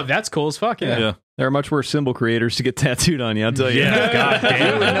Wow, were oh, that's cool as fuck. Yeah. Yeah. there are much worse symbol creators to get tattooed on you, I'll tell you. Yeah, God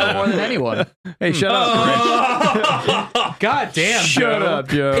You would know more than anyone. Hey, shut up. God damn, Shut Joe. up,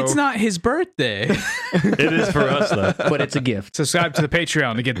 Joe. It's not his birthday. It is for us though. But it's a gift. Subscribe to the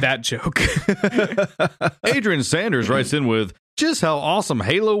Patreon to get that joke. Adrian Sanders writes in with just how awesome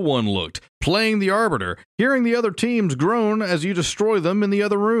Halo 1 looked, playing the Arbiter, hearing the other teams groan as you destroy them in the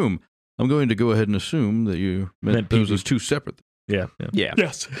other room. I'm going to go ahead and assume that you meant those as two separate, Yeah.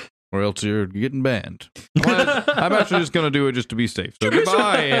 Yes. or else you're getting banned. I'm actually just going to do it just to be safe. So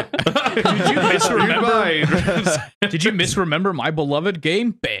goodbye. Did you misremember? Goodbye. Did you misremember my beloved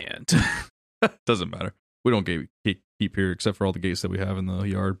game band? Doesn't matter. We don't keep here except for all the gates that we have in the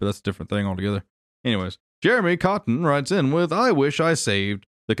yard, but that's a different thing altogether. Anyways, Jeremy Cotton writes in with, I wish I saved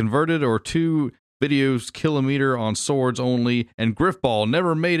the converted or 2 videos kilometer on swords only, and Griffball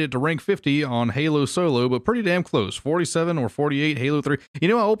never made it to rank 50 on Halo Solo, but pretty damn close. 47 or 48 Halo 3. You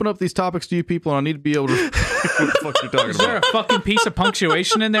know, I open up these topics to you people, and I need to be able to... what the fuck are you talking Is there about? a fucking piece of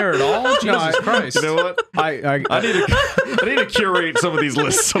punctuation in there at all? Jesus Christ. You know what? I I need to curate some of these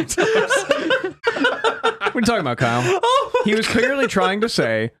lists sometimes. what are you talking about, Kyle? He was clearly trying to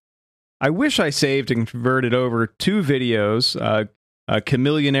say, I wish I saved and converted over 2 videos,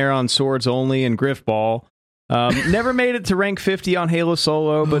 Chameleonaire on Swords Only and Griffball. Never made it to rank 50 on Halo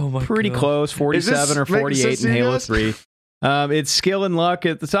Solo, but pretty close, 47 or 48 in Halo 3. It's skill and luck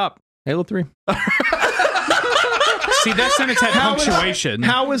at the top. Halo 3. See, that sentence had punctuation.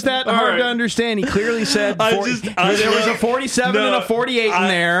 How was that hard to understand? He clearly said there was a 47 and a 48 in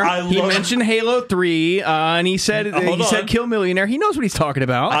there. He mentioned Halo 3, and he said Kill Millionaire. He knows what he's talking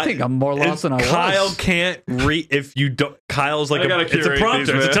about. I think I'm more lost than I was. Kyle can't read if you don't. Kyle's like it's a curate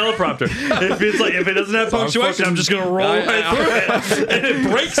prompter. these, it's a teleprompter. if it doesn't have punctuation, I'm just gonna roll right through it, and it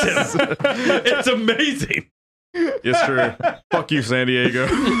breaks him. It's amazing. Yes, true. Fuck you, San Diego.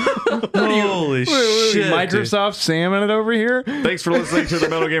 Holy shit! Microsoft salmon it over here. Thanks for listening to the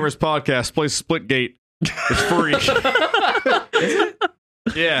Metal Gamers podcast. Play Splitgate. It's free.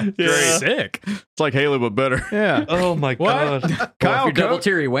 Yeah, great. Sick. It's like Halo, but better. Yeah. Oh my god! Well, if Kyle you're double Coat,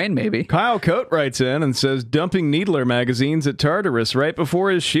 Terry Wayne, maybe. Kyle Coat writes in and says, dumping Needler magazines at Tartarus right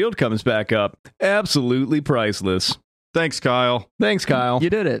before his shield comes back up. Absolutely priceless. Thanks, Kyle. Thanks, Kyle. You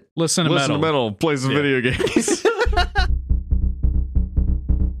did it. Listen to Listen metal. to Metal. Play some video games.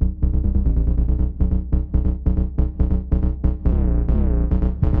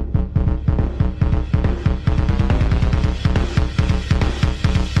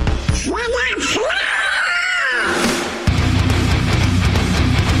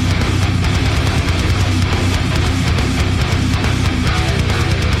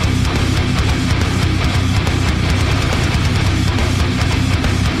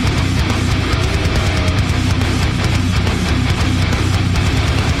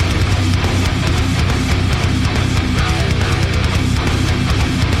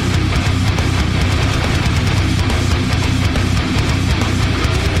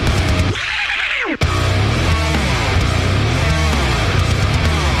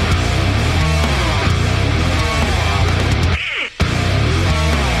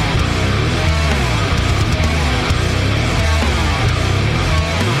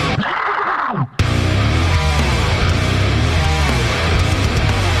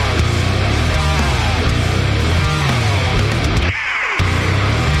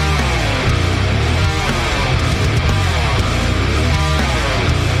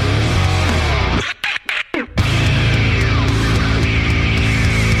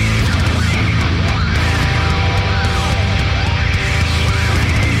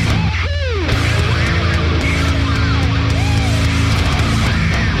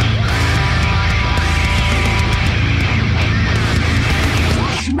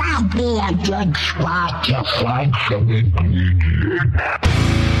 good spot to find some ingredients.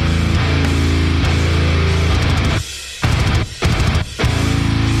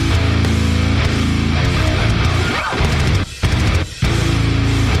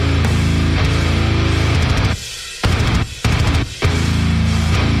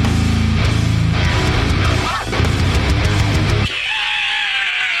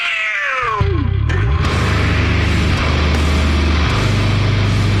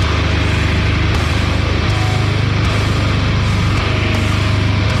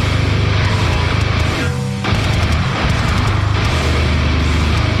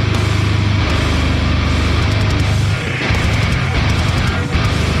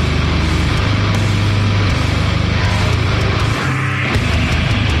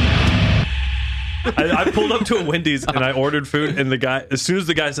 I pulled up to a Wendy's and I ordered food, and the guy, as soon as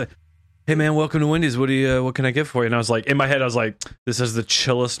the guy said, "Hey man, welcome to Wendy's. What can I get for you?" And I was like, in my head, I was like, "This is the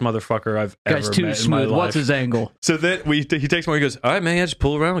chillest motherfucker I've Guy's ever too met in my smooth. life." What's his angle? So then he takes me, he goes, "All right, man, yeah, just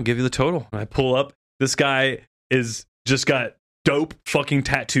pull around and give you the total." And I pull up. This guy is just got dope fucking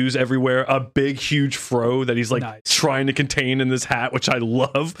tattoos everywhere, a big huge fro that he's like trying to contain in this hat, which I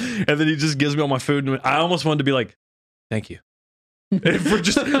love. And then he just gives me all my food, and I almost wanted to be like, "Thank you." And for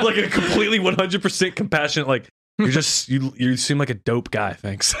just like a completely 100% compassionate, like, you seem like a dope guy,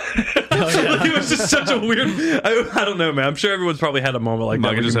 thanks. It was just such a weird, I don't know, man. I'm sure everyone's probably had a moment like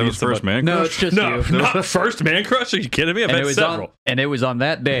that. Might just have his first man crush. No, it's just you. Not first man crush. Are you kidding me? I've had several. And it was on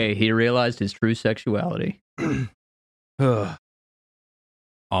that day he realized his true sexuality.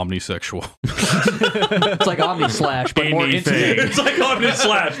 Omnisexual. It's like Omni-Slash, but more intimate. It's like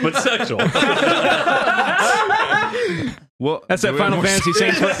Omni-Slash, but sexual. Well, that's that Final Fantasy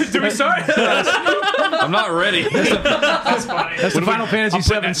Saints. Do we start? I'm not ready. That's funny. That's the Final Fantasy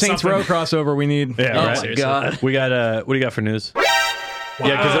 7 Saints Row crossover we need. Yeah, Oh right. my god. We got what do you got for news?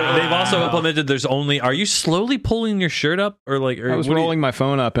 Yeah, because they've also implemented. There's only. Are you slowly pulling your shirt up, or like? Or I was rolling my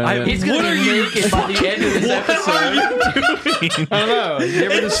phone up. And He's going to be naked by the end of this episode. What are you doing? I don't know.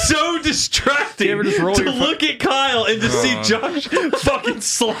 It's so distracting you ever just roll to your look at Kyle and to see Josh fucking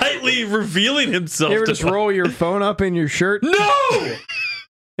slightly revealing himself. You ever just roll your phone up in your shirt? No!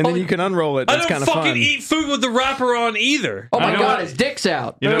 And then you can unroll it. That's I kind don't of fucking fun. eat food with the wrapper on either. Oh my know god, what? his dick's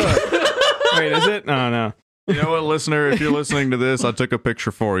out. You know, Wait, is it? Oh, no. you know what, listener? If you're listening to this, I took a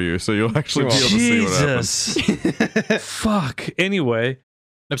picture for you, so you'll actually be able to see what happens. Jesus. Fuck. Anyway.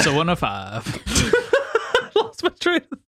 Episode 105. I lost my train.